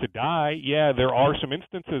 going to die. Yeah, there are some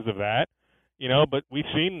instances of that, but we've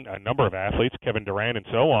seen a number of athletes, Kevin Durant and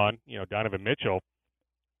so on, Donovan Mitchell,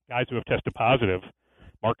 guys who have tested positive,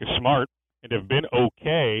 Marcus Smart, and have been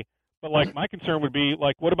okay. But, my concern would be,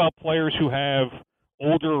 what about players who have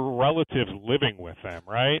older relatives living with them,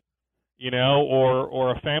 right?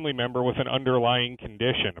 Or a family member with an underlying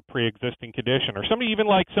condition, a pre-existing condition, or somebody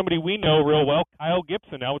somebody we know real well, Kyle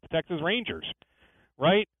Gibson, now with the Texas Rangers,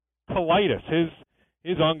 right? Colitis,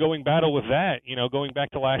 his ongoing battle with that, going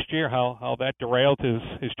back to last year, how that derailed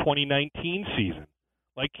his 2019 season.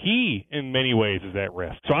 He, in many ways, is at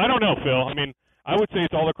risk. So I don't know, Phil. I mean, I would say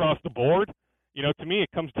it's all across the board. To me, it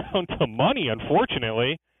comes down to money,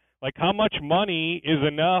 unfortunately. How much money is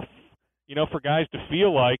enough, for guys to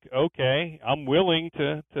feel like, okay, I'm willing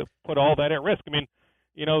to put all that at risk. I mean,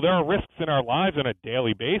 there are risks in our lives on a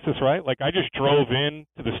daily basis, right? I just drove in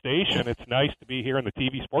to the station. It's nice to be here in the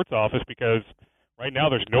TV sports office because right now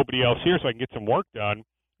there's nobody else here, so I can get some work done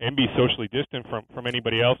and be socially distant from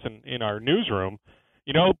anybody else in our newsroom.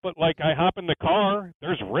 But I hop in the car,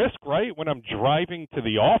 there's risk, right? When I'm driving to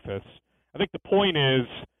the office, I think the point is,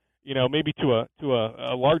 maybe to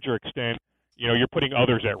a larger extent, you're putting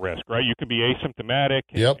others at risk, right? You can be asymptomatic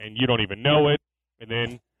and you don't even know it, and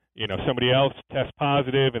then, somebody else tests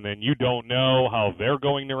positive, and then you don't know how they're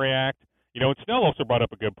going to react. And Snell also brought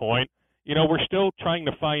up a good point. We're still trying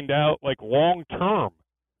to find out, long term,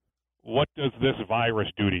 what does this virus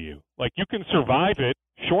do to you? You can survive it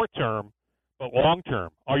short term, but long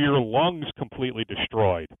term, are your lungs completely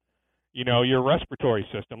destroyed? Your respiratory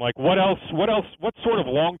system. What sort of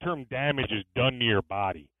long-term damage is done to your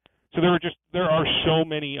body? So there are so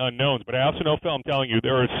many unknowns. But I also know, Phil, I'm telling you,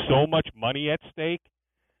 there is so much money at stake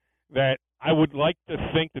that I would like to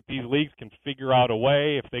think that these leagues can figure out a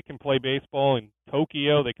way. If they can play baseball in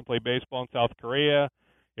Tokyo, they can play baseball in South Korea.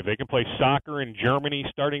 If they can play soccer in Germany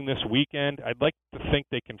starting this weekend, I'd like to think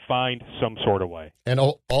they can find some sort of way. And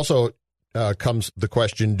also comes the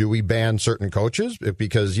question, do we ban certain coaches?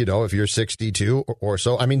 Because, if you're 62 or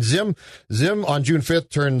so, I mean, Zim on June 5th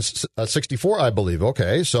turns 64, I believe.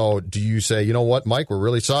 Okay, so do you say, you know what, Mike, we're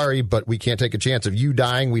really sorry, but we can't take a chance of you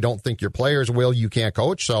dying. We don't think your players will. You can't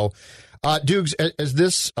coach. So, Dukes, as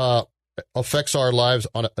this affects our lives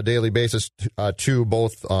on a daily basis, too,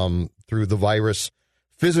 both through the virus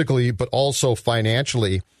physically, but also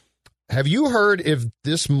financially, have you heard if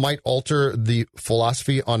this might alter the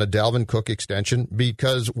philosophy on a Dalvin Cook extension?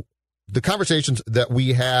 Because the conversations that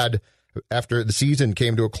we had after the season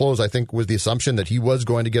came to a close, I think, was the assumption that he was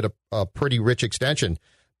going to get a pretty rich extension.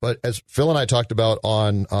 But as Phil and I talked about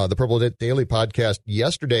on the Purple Daily podcast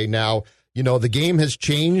yesterday, now, the game has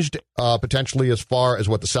changed potentially as far as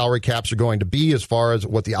what the salary caps are going to be, as far as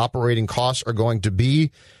what the operating costs are going to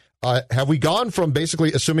be. Have we gone from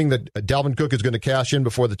basically assuming that Dalvin Cook is going to cash in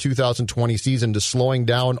before the 2020 season to slowing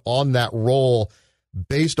down on that role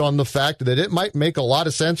based on the fact that it might make a lot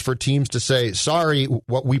of sense for teams to say, sorry,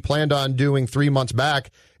 what we planned on doing 3 months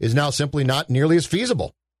back is now simply not nearly as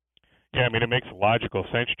feasible? Yeah, I mean, it makes logical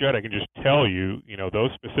sense, Judd. I can just tell you,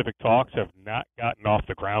 those specific talks have not gotten off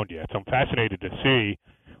the ground yet. So I'm fascinated to see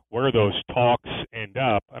where those talks end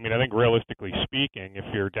up. I mean, I think realistically speaking, if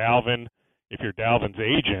you're Dalvin's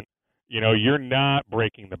agent, you're not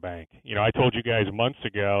breaking the bank. I told you guys months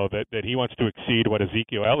ago that he wants to exceed what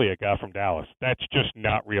Ezekiel Elliott got from Dallas. That's just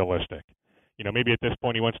not realistic. Maybe at this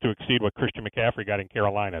point he wants to exceed what Christian McCaffrey got in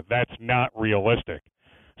Carolina. That's not realistic.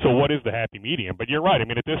 So what is the happy medium? But you're right. I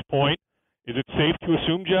mean, at this point, is it safe to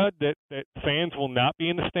assume, Judd, that fans will not be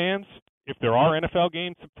in the stands? If there are NFL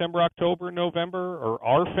games September, October, November, or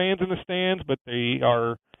are fans in the stands, but they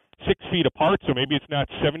are 6 feet apart, so maybe it's not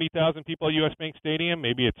 70,000 people at U.S. Bank Stadium,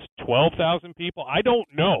 maybe it's 12,000 people. I don't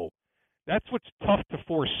know. That's what's tough to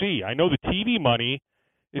foresee. I know the TV money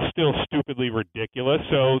is still stupidly ridiculous.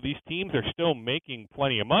 So these teams are still making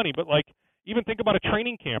plenty of money. But, like, even think about a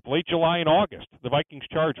training camp, late July and August. The Vikings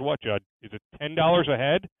charge what, Judd? Is it $10 a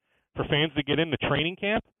head for fans to get in the training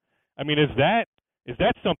camp? I mean, is that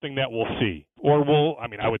something that we'll see? Or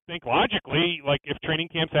I would think logically, like, if training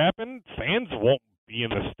camps happen, fans won't be in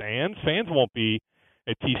the stands. Fans won't be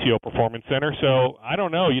at TCO Performance Center. So I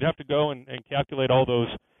don't know. You'd have to go and calculate all those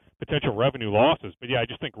potential revenue losses. But, yeah, I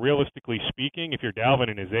just think realistically speaking, if you're Dalvin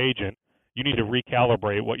and his agent, you need to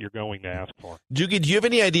recalibrate what you're going to ask for. Doogie, do you have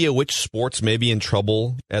any idea which sports may be in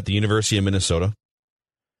trouble at the University of Minnesota?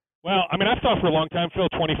 Well, I mean, I've thought for a long time, Phil,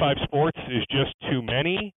 25 sports is just too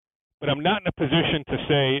many. But I'm not in a position to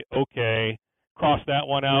say, okay, cross that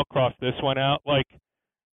one out, cross this one out. Like,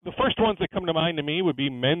 the first ones that come to mind to me would be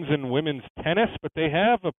men's and women's tennis, but they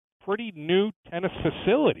have a pretty new tennis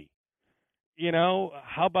facility. You know,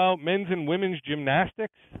 how about men's and women's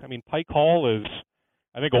gymnastics? I mean, Pike Hall is,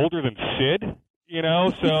 I think, older than Sid, you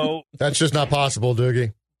know, so. That's just not possible,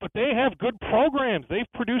 Doogie. But they have good programs.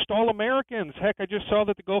 They've produced All-Americans. Heck, I just saw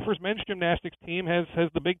that the Gophers men's gymnastics team has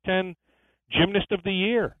the Big Ten Gymnast of the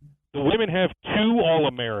Year. The women have 2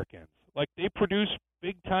 All-Americans. Like, they produce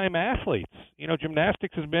big-time athletes. You know,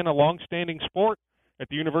 gymnastics has been a long-standing sport at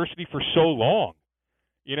the university for so long.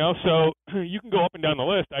 You know, so you can go up and down the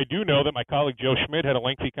list. I do know that my colleague Joe Schmidt had a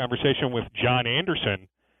lengthy conversation with John Anderson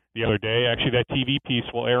the other day. Actually, that TV piece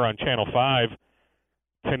will air on Channel 5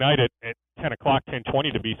 tonight at 10 o'clock,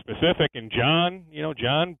 10:20 to be specific. And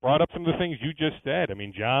John brought up some of the things you just said. I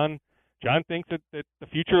mean, John thinks that the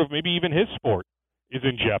future of maybe even his sport is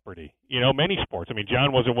in jeopardy. You know, many sports. I mean,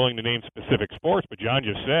 John wasn't willing to name specific sports, but John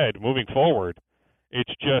just said, moving forward,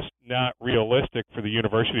 it's just not realistic for the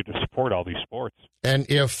university to support all these sports. And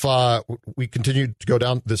if we continue to go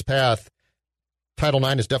down this path, Title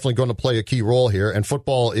IX is definitely going to play a key role here, and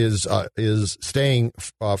football is staying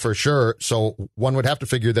for sure. So one would have to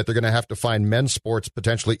figure that they're going to have to find men's sports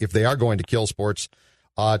potentially, if they are going to kill sports,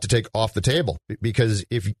 to take off the table. Because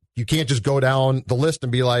if you can't just go down the list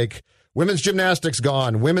and be like, women's gymnastics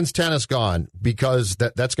gone, women's tennis gone, because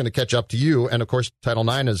that's going to catch up to you. And, of course, Title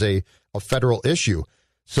IX is a federal issue.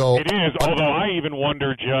 So it is, although I even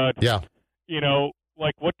wonder, Judd, yeah, you know,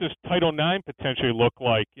 like, what does Title IX potentially look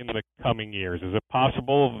like in the coming years? Is it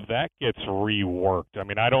possible that gets reworked? I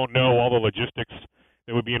mean, I don't know all the logistics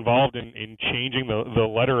that would be involved in changing the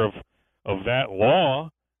letter of that law.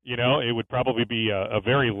 You know, it would probably be a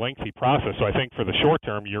very lengthy process. So I think for the short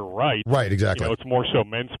term, you're right. Right, exactly. You know, it's more so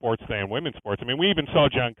men's sports than women's sports. I mean, we even saw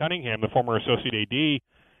John Cunningham, the former associate AD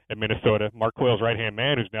at Minnesota, Mark Quayle's right-hand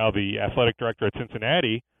man, who's now the athletic director at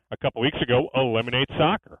Cincinnati, a couple weeks ago, eliminate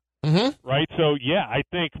soccer. Mm-hmm. Right? So, yeah, I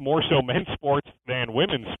think more so men's sports than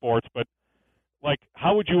women's sports. But, like,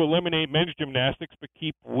 how would you eliminate men's gymnastics but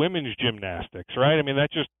keep women's gymnastics, right? I mean,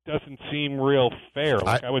 that just doesn't seem real fair.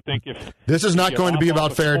 Like, I would think if this is not going to be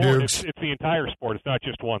about fair, Dukes. It's the entire sport. It's not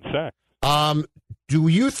just one sex. Do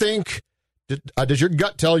you think, does your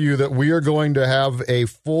gut tell you that we are going to have a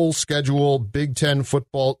full schedule Big Ten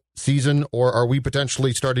football season, or are we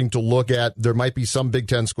potentially starting to look at there might be some Big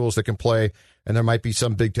Ten schools that can play and there might be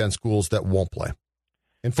some Big Ten schools that won't play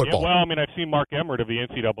in football? Yeah, well, I mean, I've seen Mark Emmert of the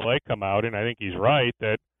NCAA come out, and I think he's right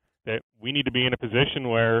that we need to be in a position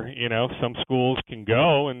where, you know, some schools can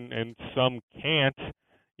go and some can't.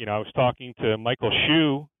 You know, I was talking to Michael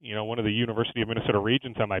Shue, you know, one of the University of Minnesota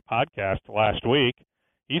regents on my podcast last week.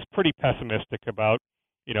 He's pretty pessimistic about,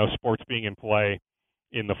 you know, sports being in play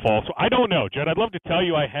in the fall. So I don't know, Judd. I'd love to tell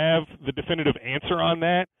you I have the definitive answer on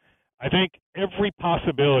that. I think every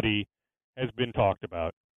possibility has been talked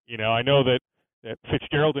about. You know, I know that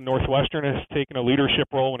Fitzgerald in Northwestern has taken a leadership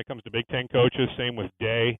role when it comes to Big Ten coaches. Same with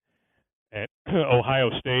Day at Ohio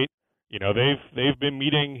State. You know, they've been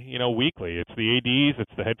meeting, you know, weekly. It's the ADs,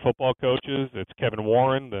 it's the head football coaches, it's Kevin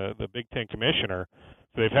Warren, the Big Ten commissioner.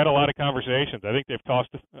 So they've had a lot of conversations. I think they've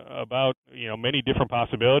talked about, you know, many different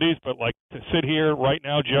possibilities. But, like, to sit here right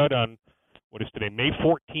now, Judd, on what is today, May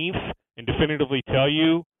 14th, and definitively tell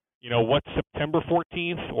you, you know, what September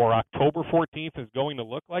 14th or October 14th is going to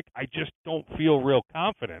look like, I just don't feel real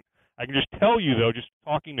confident. I can just tell you, though, just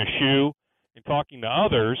talking to Shue and talking to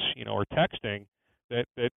others, you know, or texting,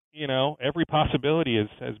 that you know, every possibility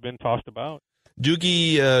has been tossed about.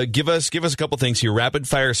 Doogie, give us a couple things here, rapid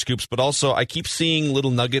fire scoops, but also I keep seeing little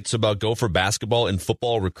nuggets about Gopher basketball and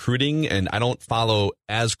football recruiting, and I don't follow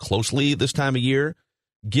as closely this time of year.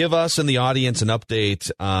 Give us and the audience an update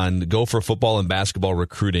on Gopher football and basketball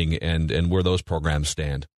recruiting and where those programs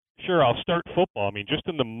stand. Sure, I'll start football. I mean, just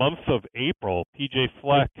in the month of April, PJ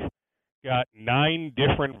Fleck got 9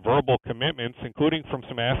 different verbal commitments, including from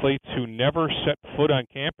some athletes who never set foot on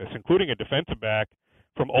campus, including a defensive back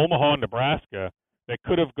from Omaha, Nebraska, that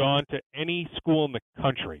could have gone to any school in the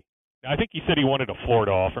country. Now, I think he said he wanted a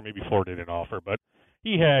Florida offer. Maybe Florida didn't offer, but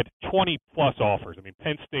he had 20-plus offers. I mean,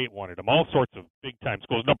 Penn State wanted him, all sorts of big-time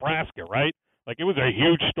schools. Nebraska, right? Like, it was a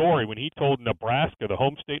huge story when he told Nebraska, the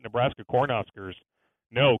home state Nebraska Cornhuskers,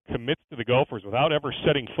 no, commits to the Gophers without ever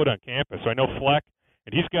setting foot on campus. So I know Fleck,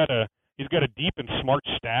 and he's got a deep and smart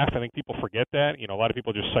staff. I think people forget that. You know, a lot of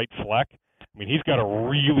people just cite Fleck. I mean, he's got a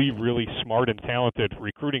really, really smart and talented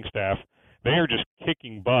recruiting staff. They are just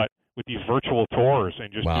kicking butt with these virtual tours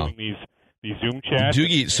and just doing these Zoom chats.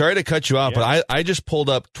 Doogie, sorry to cut you off, but I just pulled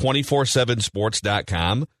up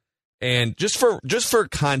 247sports.com. And just for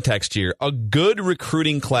context here, a good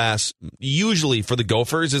recruiting class usually for the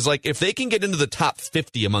Gophers is like if they can get into the top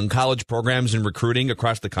 50 among college programs in recruiting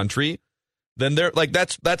across the country, then they're like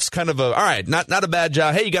that's kind of all right, not a bad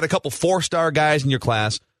job. Hey, you got a couple 4-star guys in your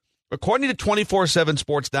class. According to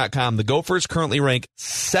 247sports.com, the Gophers currently rank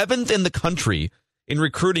 7th in the country in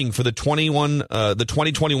recruiting for the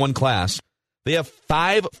 2021 class. They have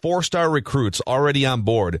 5 4-star recruits already on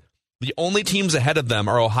board. The only teams ahead of them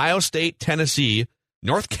are Ohio State, Tennessee,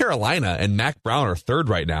 North Carolina, and Mac Brown are 3rd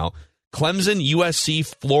right now. Clemson, USC,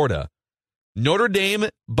 Florida. Notre Dame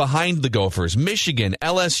behind the Gophers. Michigan,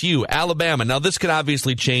 LSU, Alabama. Now, this could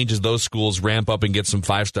obviously change as those schools ramp up and get some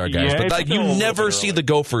 5-star guys. But like, you never see the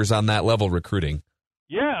Gophers on that level recruiting.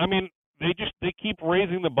 Yeah, I mean, they keep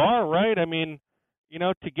raising the bar, right? I mean, you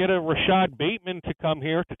know, to get a Rashad Bateman to come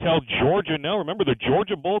here to tell Georgia no. Remember, the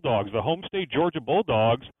Georgia Bulldogs, the home state Georgia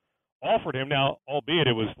Bulldogs, offered him, now, albeit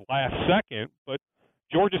it was last second, but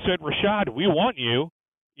Georgia said, Rashad, we want you,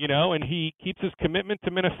 you know, and he keeps his commitment to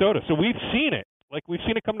Minnesota. So we've seen it. Like, we've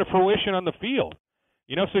seen it come to fruition on the field.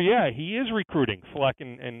 You know, so, yeah, he is recruiting, Fleck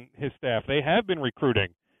and his staff. They have been recruiting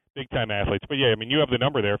big-time athletes. But, yeah, I mean, you have the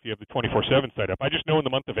number there if you have the 24/7 site up. I just know in the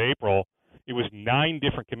month of April it was 9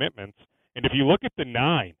 different commitments. And if you look at the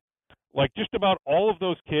 9, like, just about all of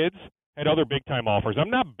those kids had other big-time offers. I'm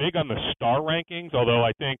not big on the star rankings, although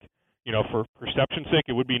I think, you know, for perception's sake,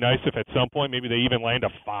 it would be nice if at some point maybe they even land a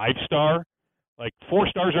 5-star. Like, 4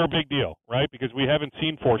 stars are a big deal, right? Because we haven't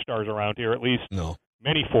seen 4 stars around here, at least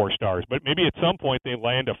many 4 stars. But maybe at some point they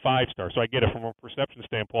land a 5-star. So I get it from a perception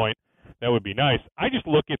standpoint. That would be nice. I just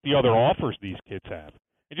look at the other offers these kids have.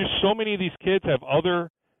 And just so many of these kids have other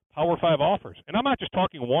Power 5 offers. And I'm not just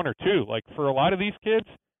talking 1 or 2. Like, for a lot of these kids,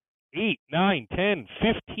 8, 9, 10,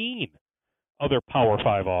 15 other Power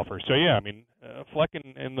 5 offers. So, yeah, I mean, Fleck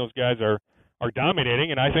and those guys are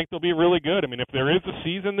dominating, and I think they'll be really good. I mean, if there is a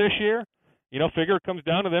season this year, you know, figure it comes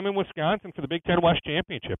down to them in Wisconsin for the Big Ten West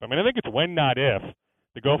Championship. I mean, I think it's when, not if,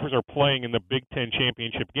 the Gophers are playing in the Big Ten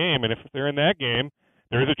Championship game, and if they're in that game,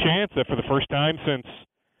 there's a chance that for the first time since,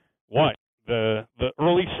 the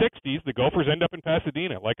early 60s, the Gophers end up in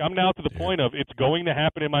Pasadena. Like, I'm now to the point of it's going to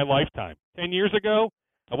happen in my lifetime. 10 years ago,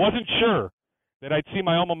 I wasn't sure that I'd see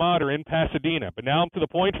my alma mater in Pasadena. But now I'm to the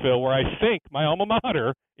point, Phil, where I think my alma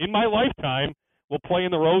mater in my lifetime will play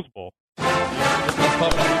in the Rose Bowl. Come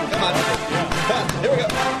on. Here we go.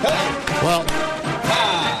 Well,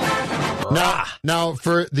 now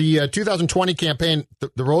for the 2020 campaign,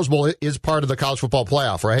 the Rose Bowl is part of the college football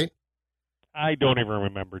playoff, right? I don't even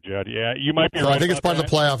remember, Judd. Yeah, you might be right. I think it's part of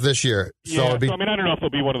the playoff this year. So, I mean, I don't know if they'll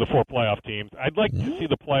be one of the 4 playoff teams. I'd like to see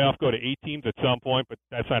the playoff go to 8 teams at some point, but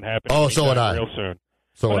that's not happening. Oh, so would I. Real soon.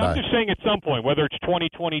 So but would I'm just saying at some point, whether it's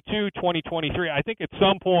 2022, 2023, I think at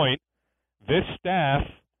some point this staff,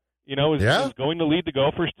 you know, is going to lead the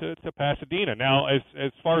Gophers to Pasadena. Now,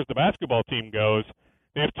 as far as the basketball team goes,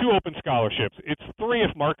 they have 2 open scholarships. It's 3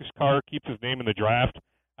 if Marcus Carr keeps his name in the draft.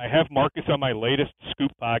 I have Marcus on my latest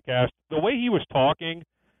Scoop podcast. The way he was talking,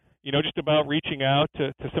 you know, just about reaching out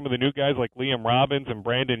to some of the new guys like Liam Robbins and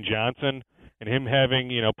Brandon Johnson and him having,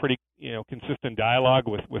 you know, pretty, you know, consistent dialogue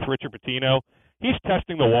with Richard Pitino, he's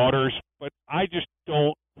testing the waters, but I just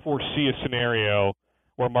don't foresee a scenario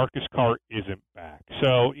where Marcus Carr isn't back.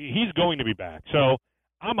 So he's going to be back. So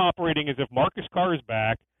I'm operating as if Marcus Carr is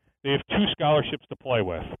back. They have 2 scholarships to play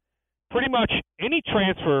with. Pretty much any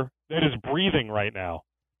transfer that is breathing right now,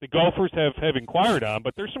 the Gophers have inquired on,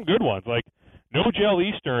 but there's some good ones. Like Nogel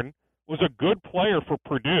Eastern was a good player for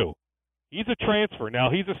Purdue. He's a transfer. Now,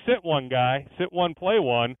 he's a sit-one guy, sit-one,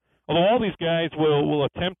 play-one, although all these guys will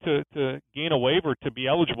attempt to gain a waiver to be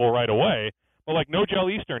eligible right away. But like Nogel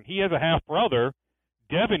Eastern, he has a half-brother,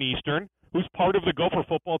 Devin Eastern, who's part of the Gopher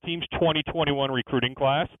football team's 2021 recruiting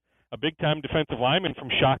class, a big-time defensive lineman from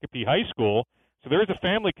Shakopee High School. So there's a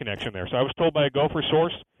family connection there. So I was told by a Gopher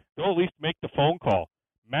source, they'll at least make the phone call.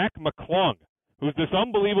 Mac McClung, who's this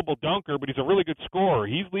unbelievable dunker, but he's a really good scorer.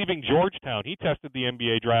 He's leaving Georgetown. He tested the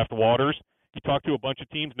NBA draft waters. He talked to a bunch of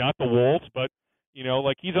teams, not the Wolves, but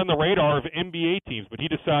Like he's on the radar of NBA teams, but he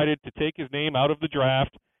decided to take his name out of the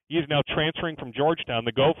draft. He is now transferring from Georgetown.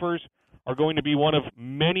 The Gophers are going to be one of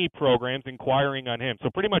many programs inquiring on him. So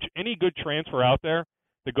pretty much any good transfer out there,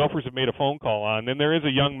 the Gophers have made a phone call on. Then there is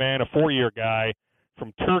a young man, a 4-year guy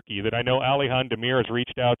from Turkey that I know Alihan Demir has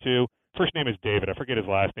reached out to. First name is David. I forget his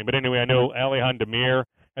last name. But anyway, I know Alihan Demir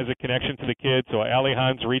has a connection to the kid. So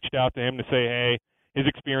Alihan's reached out to him to say, hey, his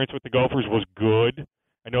experience with the Gophers was good.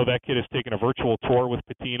 I know that kid has taken a virtual tour with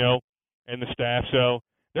Pitino and the staff. So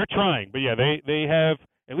they're trying. But, yeah, they have,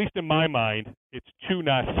 at least in my mind, it's 2,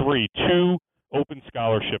 not 3, 2 open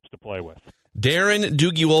scholarships to play with. Darren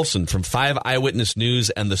Doogie Wilson from 5 Eyewitness News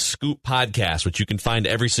and the Scoop Podcast, which you can find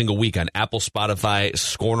every single week on Apple, Spotify,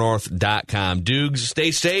 ScoreNorth.com. Doogs,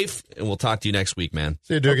 stay safe, and we'll talk to you next week, man.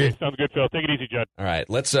 See you, Doogie. Okay, sounds good, Phil. Take it easy, Judd. All right,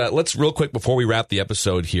 let's real quick before we wrap the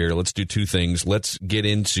episode here, let's do 2 things. Let's get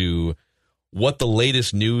into what the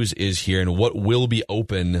latest news is here and what will be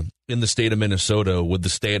open in the state of Minnesota with the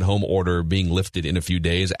stay-at-home order being lifted in a few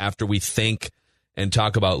days after we thank and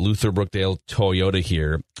talk about Luther Brookdale Toyota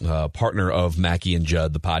here, partner of Mackie and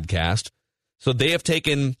Judd, the podcast. So they have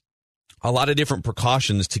taken a lot of different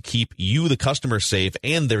precautions to keep you, the customer, safe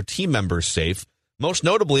and their team members safe. Most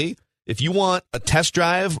notably, if you want a test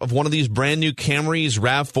drive of one of these brand new Camrys,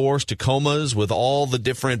 RAV4s, Tacomas with all the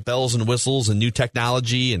different bells and whistles and new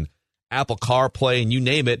technology and Apple CarPlay and you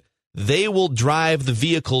name it, they will drive the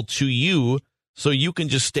vehicle to you so you can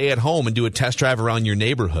just stay at home and do a test drive around your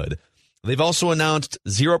neighborhood. They've also announced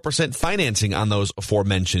 0% financing on those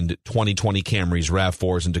aforementioned 2020 Camrys,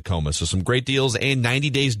 RAV4s, and Tacomas. So some great deals and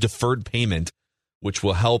 90 days deferred payment, which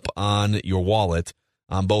will help on your wallet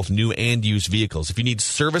on both new and used vehicles. If you need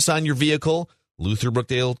service on your vehicle, Luther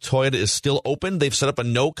Brookdale Toyota is still open. They've set up a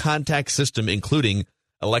no-contact system, including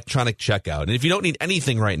electronic checkout. And if you don't need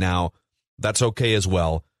anything right now, that's okay as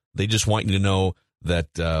well. They just want you to know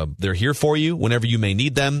that they're here for you whenever you may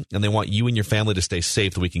need them, and they want you and your family to stay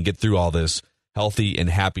safe so we can get through all this healthy and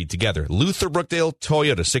happy together. Luther Brookdale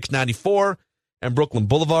Toyota, 694 and Brooklyn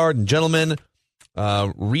Boulevard. And gentlemen,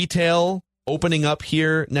 retail opening up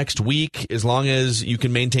here next week as long as you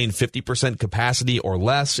can maintain 50% capacity or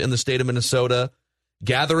less in the state of Minnesota.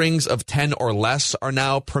 Gatherings of 10 or less are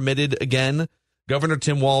now permitted again. Governor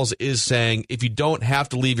Tim Walz is saying if you don't have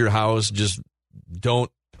to leave your house, just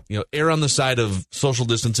don't, err on the side of social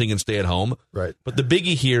distancing and stay at home. Right. But the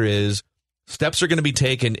biggie here is steps are going to be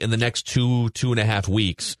taken in the next 2.5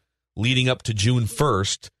 weeks leading up to June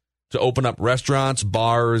 1st to open up restaurants,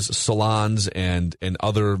 bars, salons, and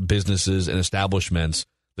other businesses and establishments.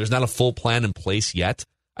 There's not a full plan in place yet.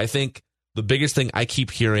 I think the biggest thing I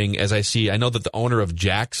keep hearing as I know that the owner of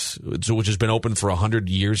Jack's, which has been open for 100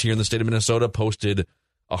 years here in the state of Minnesota, posted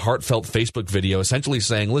a heartfelt Facebook video essentially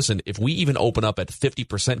saying, listen, if we even open up at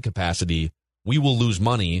 50% capacity, we will lose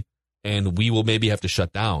money and we will maybe have to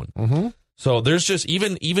shut down. Mm-hmm. So there's just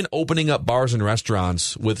even opening up bars and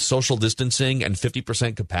restaurants with social distancing and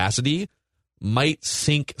 50% capacity might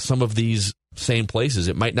sink some of these same places.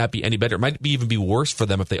 It might not be any better. It might even be worse for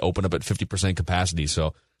them if they open up at 50% capacity.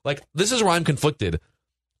 So this is where I'm conflicted.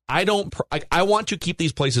 I want to keep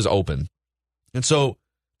these places open. And so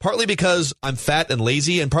partly because I'm fat and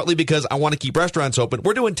lazy and partly because I want to keep restaurants open,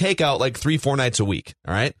 we're doing takeout 3-4 nights a week.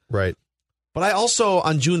 All right. Right. But I also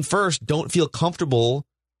on June 1st don't feel comfortable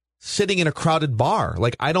sitting in a crowded bar.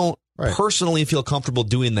 I don't personally feel comfortable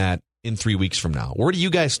doing that in 3 weeks from now. Where do you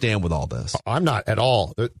guys stand with all this? I'm not at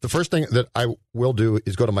all. The first thing that I will do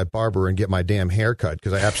is go to my barber and get my damn hair cut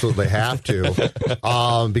because I absolutely have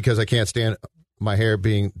to because I can't stand my hair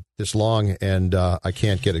being this long and I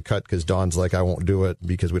can't get it cut because Dawn's like, I won't do it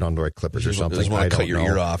because we don't have the right clippers or something. You just want to cut your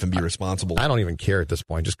ear off and be responsible. I don't even care at this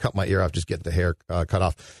point. Just cut my ear off, just get the hair cut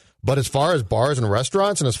off. But as far as bars and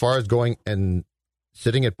restaurants and as far as going and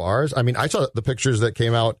sitting at bars, I mean, I saw the pictures that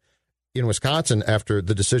came out in Wisconsin after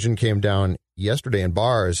the decision came down yesterday in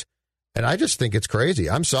bars, and I just think it's crazy.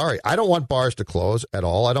 I'm sorry. I don't want bars to close at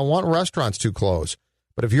all. I don't want restaurants to close.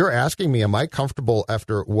 But if you're asking me, am I comfortable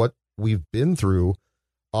after what we've been through,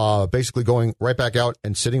 basically going right back out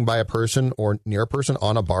and sitting by a person or near a person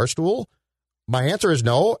on a bar stool? My answer is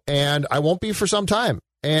no, and I won't be for some time.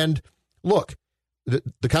 And look,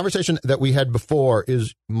 the conversation that we had before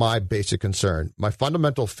is my basic concern. My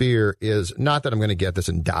fundamental fear is not that I'm going to get this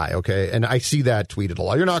and die, okay? And I see that tweeted a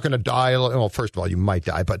lot. You're not going to die. Well, first of all, you might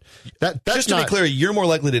die, but that's just to be clear, you're more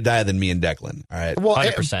likely to die than me and Declan. All right, well,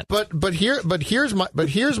 100%. But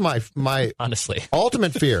here's my honestly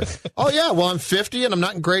ultimate fear. Oh yeah, well I'm 50 and I'm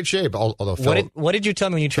not in great shape. Although Phil, what did you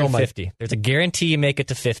tell me when you turned 50? There's a guarantee you make it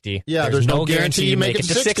to 50. Yeah, there's no guarantee you make it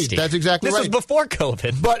to 60. That's exactly right. This was before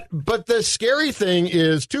COVID. But the scary thing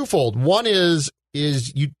is twofold. One is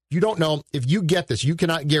is you don't know if you get this. You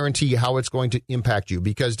cannot guarantee how it's going to impact you,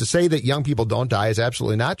 because to say that young people don't die is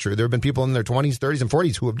absolutely not true. There have been people in their 20s, 30s, and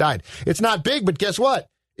 40s who have died. It's not big, but guess what?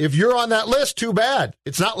 If you're on that list, too bad.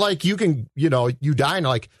 It's not like you can, you die and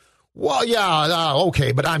like, well, yeah,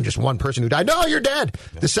 okay, but I'm just one person who died. No, you're dead.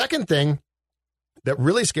 The second thing that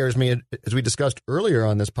really scares me, as we discussed earlier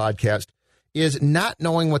on this podcast, is not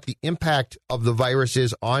knowing what the impact of the virus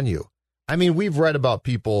is on you. I mean, we've read about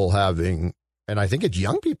people having, and I think it's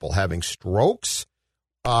young people having strokes,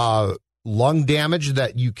 lung damage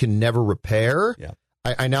that you can never repair. Yeah.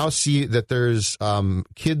 I now see that there's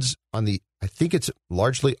kids I think it's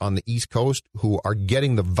largely on the East Coast, who are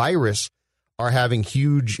getting the virus, are having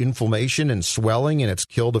huge inflammation and swelling, and it's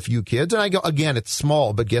killed a few kids. And I go, again, it's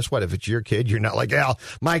small, but guess what? If it's your kid, you're not like, yeah,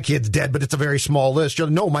 my kid's dead, but it's a very small list. You're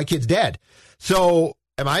like, no, my kid's dead. So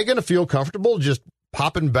am I going to feel comfortable just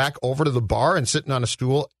popping back over to the bar and sitting on a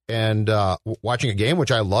stool and watching a game,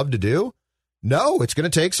 which I love to do? No, it's going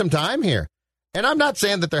to take some time here. And I'm not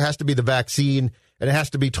saying that there has to be the vaccine and it has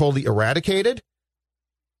to be totally eradicated.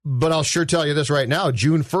 But I'll sure tell you this right now,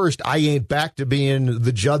 June 1st, I ain't back to being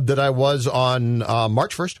the Judd that I was on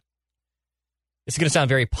March 1st. It's going to sound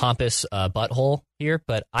very pompous butthole here,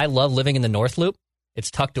 but I love living in the North Loop. It's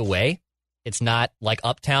tucked away. It's not like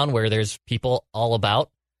Uptown where there's people all about.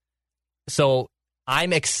 So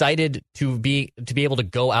I'm excited to be able to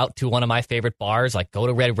go out to one of my favorite bars, like go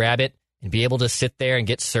to Red Rabbit, and be able to sit there and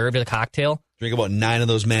get served a cocktail. Drink about 9 of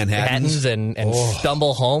those Manhattans. And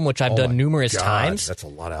stumble home, which I've done numerous times. That's a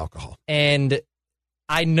lot of alcohol. And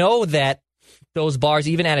I know that those bars,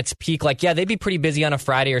 even at its peak, like, yeah, they'd be pretty busy on a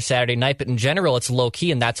Friday or Saturday night, but in general, it's low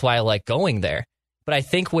key, and that's why I like going there. But I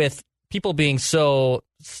think with people being so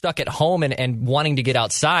stuck at home and wanting to get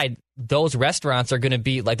outside, those restaurants are going to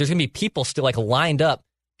be like, there's going to be people still like lined up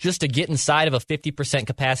just to get inside of a 50%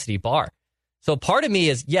 capacity bar. So part of me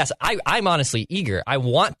is, yes, I'm honestly eager. I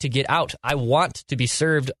want to get out. I want to be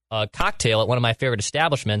served a cocktail at one of my favorite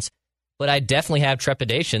establishments, but I definitely have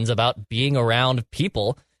trepidations about being around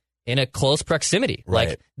people in a close proximity. Right.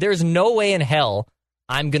 Like, there's no way in hell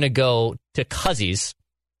I'm going to go to Cuzzy's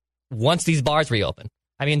once these bars reopen.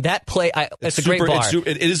 I mean, it's a great bar.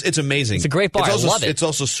 It's amazing. It's a great bar. I love it. It's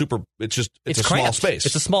also super. It's a cramped. small space.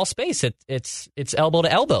 It's a small space. It's elbow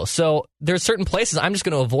to elbow. So there's certain places I'm just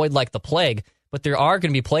going to avoid like the plague. But there are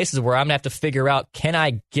going to be places where I'm going to have to figure out, can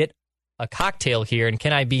I get a cocktail here and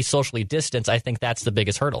can I be socially distanced? I think that's the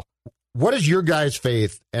biggest hurdle. What is your guys'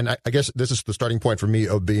 faith? And I guess this is the starting point for me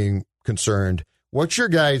of being concerned. What's your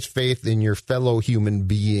guys' faith in your fellow human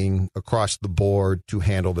being across the board to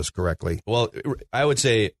handle this correctly? Well, I would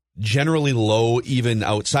say generally low, even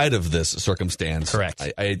outside of this circumstance. Correct.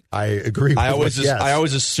 I agree. I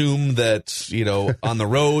always assume that, on the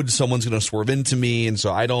road, someone's going to swerve into me. And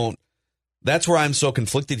so that's where I'm so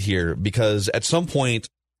conflicted here, because at some point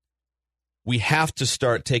we have to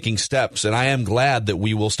start taking steps. And I am glad that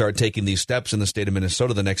we will start taking these steps in the state of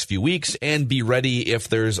Minnesota the next few weeks and be ready if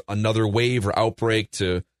there's another wave or outbreak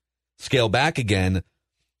to scale back again.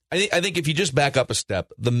 I think if you just back up a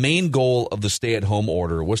step, the main goal of the stay-at-home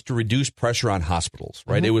order was to reduce pressure on hospitals,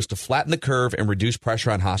 right? Mm-hmm. It was to flatten the curve and reduce pressure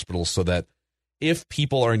on hospitals so that if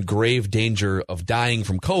people are in grave danger of dying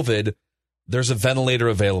from COVID, there's a ventilator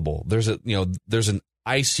available. There's an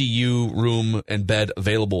ICU room and bed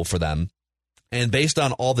available for them. And based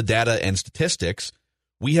on all the data and statistics,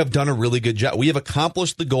 we have done a really good job. We have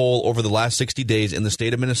accomplished the goal over the last 60 days in the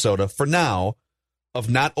state of Minnesota, for now, of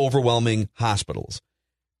not overwhelming hospitals.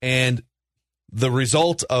 And the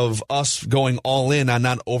result of us going all in on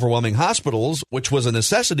not overwhelming hospitals, which was a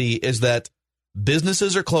necessity, is that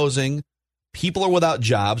businesses are closing, people are without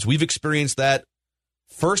jobs. We've experienced that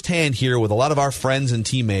firsthand here with a lot of our friends and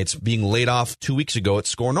teammates being laid off 2 weeks ago at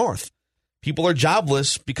Score North. People are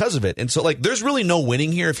jobless because of it. And so, there's really no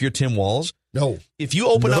winning here if you're Tim Walz. No. If you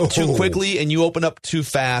open up too quickly and you open up too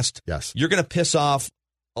fast, yes, you're going to piss off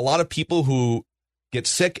a lot of people who get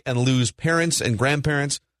sick and lose parents and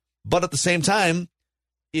grandparents. But at the same time,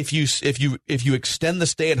 if you extend the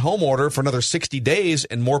stay-at-home order for another 60 days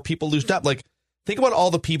and more people lose jobs, think about all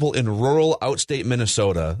the people in rural outstate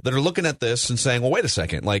Minnesota that are looking at this and saying, well, wait a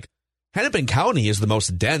second, Hennepin County is the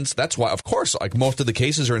most dense. That's why, of course, most of the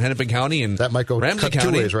cases are in Hennepin County and that might go Ramsey cut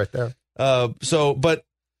County. 2 ways right there.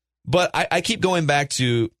 But I keep going back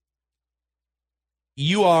to,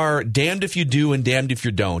 you are damned if you do and damned if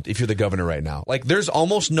you don't. If you're the governor right now, there's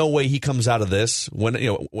almost no way he comes out of this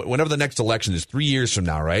whenever the next election is 3 years from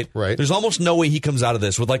now, right? Right. There's almost no way he comes out of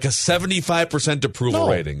this with a 75% approval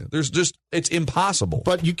rating. It's impossible.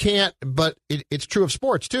 But you can't. But it's true of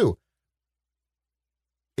sports too.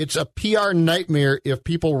 it's a PR nightmare if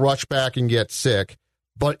people rush back and get sick,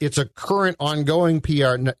 but it's a current ongoing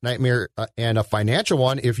PR nightmare and a financial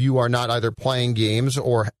one if you are not either playing games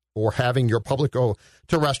or having your public go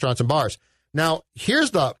to restaurants and bars. Now,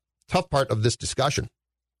 here's the tough part of this discussion.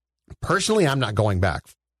 Personally, I'm not going back.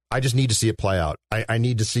 I just need to see it play out. I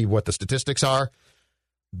need to see what the statistics are.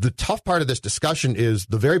 The tough part of this discussion is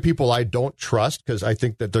the very people I don't trust, because I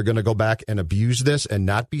think that they're going to go back and abuse this and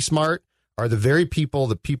not be smart, are the very people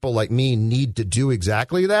that people like me need to do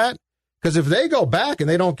exactly that. Because if they go back and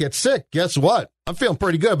they don't get sick, guess what? I'm feeling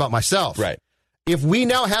pretty good about myself. Right. If we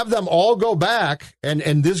now have them all go back and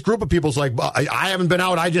this group of people's like, well, I haven't been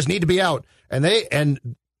out, I just need to be out. And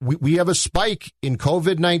we have a spike in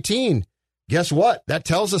COVID-19. Guess what? That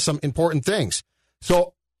tells us some important things.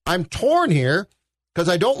 So I'm torn here because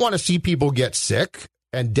I don't want to see people get sick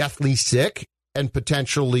and deathly sick and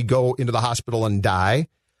potentially go into the hospital and die.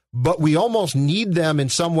 But we almost need them in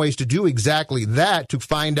some ways to do exactly that, to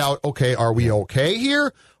find out, okay, are we okay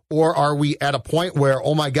here? Or are we at a point where,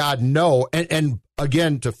 oh, my God, no. And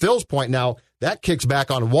again, to Phil's point now, that kicks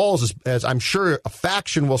back on walls as I'm sure a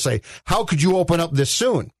faction will say, how could you open up this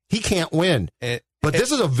soon? He can't win. But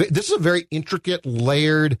this is a very intricate,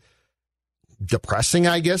 layered, depressing,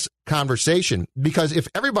 I guess, conversation. Because if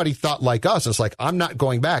everybody thought like us, it's like, I'm not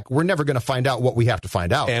going back, we're never going to find out what we have to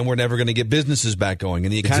find out. And we're never going to get businesses back going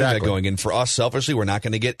and the economy back going. And for us, selfishly, we're not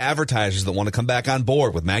going to get advertisers that want to come back on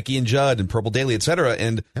board with Mackey and Judd and Purple Daily, et cetera.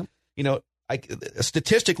 And, you know,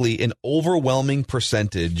 statistically, an overwhelming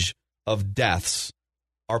percentage of deaths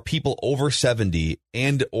are people over 70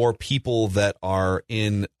 and or people that are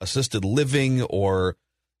in assisted living or,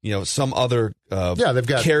 you know, some other they've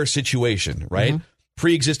got care situation, right? Mm-hmm.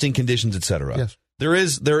 Pre-existing conditions, et cetera. Yes. There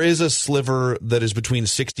is a sliver that is between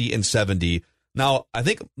 60 and 70. Now, I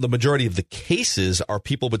think the majority of the cases are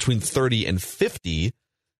people between 30 and 50,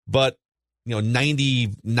 but, you know,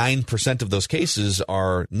 99% of those cases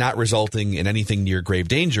are not resulting in anything near grave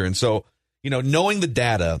danger. And so, you know, knowing the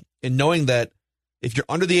data and knowing that if you're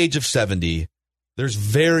under the age of 70, there's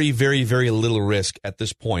very, very, very little risk at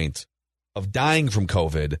this point of dying from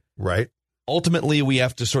COVID. Right. Ultimately, we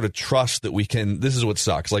have to sort of trust that we can. This is what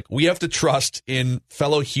sucks. Like, we have to trust in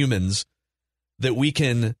fellow humans that we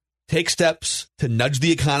can take steps to nudge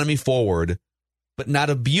the economy forward, but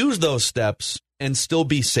not abuse those steps and still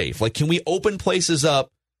be safe. Like, can we open places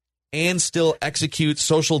up and still execute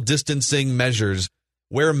social distancing measures,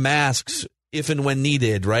 wear masks if and when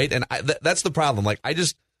needed, right? And that's the problem. Like, I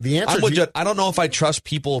don't know if I trust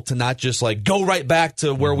people to not just like go right back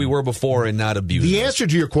to where we were before and not abuse. The answer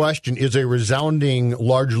to your question is a resounding,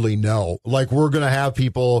 largely no. Like, we're going to have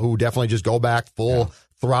people who definitely just go back full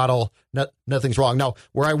throttle. Nothing's wrong. Now,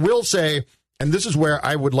 where I will say, and this is where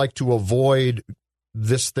I would like to avoid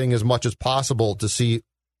this thing as much as possible to see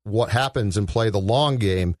what happens and play the long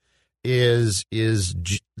game, is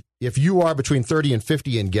if you are between 30 and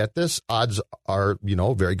 50 and get this, odds are, you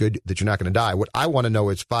know, very good that you're not going to die. What I want to know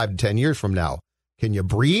is 5 to 10 years from now, can you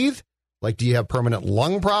breathe? Like, do you have permanent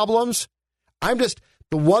lung problems? The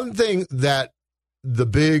one thing that the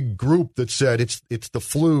big group that said it's the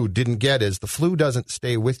flu didn't get is the flu doesn't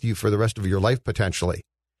stay with you for the rest of your life, potentially.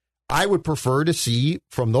 I would prefer to see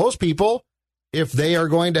from those people, if they are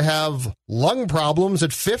going to have lung problems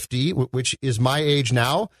at 50, which is my age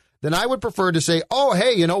now, then I would prefer to say, oh,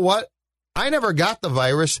 hey, you know what? I never got the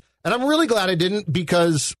virus, and I'm really glad I didn't,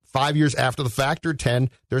 because 5 years after the fact, or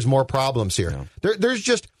 10, there's more problems here. Yeah. There's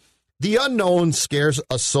just, the unknown scares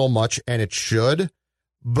us so much, and it should.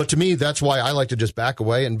 But to me, that's why I like to just back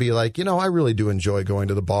away and be like, you know, I really do enjoy going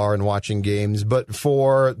to the bar and watching games. But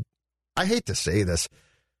I hate to say this,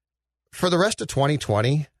 for the rest of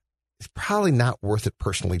 2020, it's probably not worth it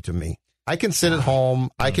personally to me. I can sit at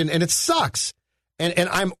home, and it sucks. And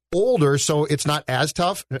I'm older, so it's not as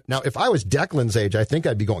tough. Now, if I was Declan's age, I think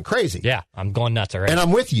I'd be going crazy. Yeah, I'm going nuts already. And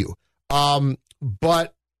I'm with you.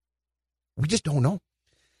 But we just don't know.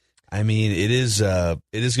 I mean, it is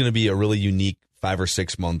going to be a really unique 5 or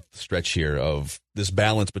 6 month stretch here of this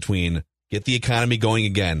balance between get the economy going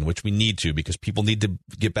again, which we need to, because people need to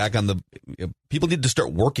get back on people need to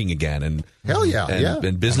start working again. And hell yeah.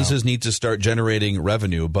 And businesses need to start generating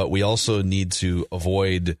revenue, but we also need to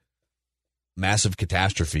avoid massive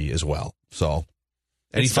catastrophe as well. So,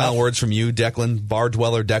 any final words from you, Declan, bar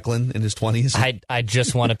dweller Declan in his 20s? I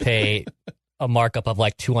just want to pay a markup of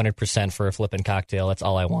like 200% for a flipping cocktail. That's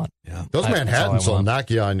all I want. Yeah, those Manhattans will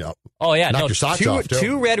knock you on. Oh yeah, knock your socks off.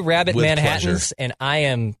 Two Red Rabbit Manhattans, and I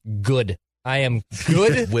am good. I am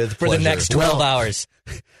good With for pleasure. the next 12 hours.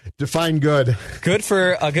 Define good. Good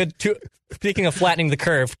for a good two. Speaking of flattening the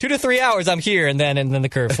curve, 2 to 3 hours I'm here, and then the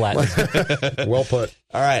curve flattens. Well put.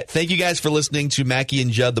 All right. Thank you guys for listening to Mackie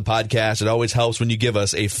and Judd, the podcast. It always helps when you give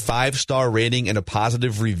us a 5-star rating and a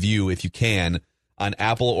positive review, if you can, on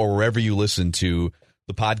Apple or wherever you listen to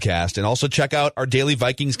the podcast. And also check out our daily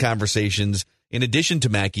Vikings conversations, in addition to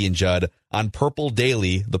Mackie and Judd, on Purple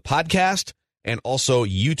Daily, the podcast, and also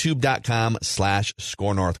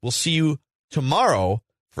youtube.com/ScoreNorth. We'll see you tomorrow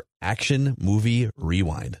for Action Movie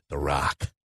Rewind. The Rock.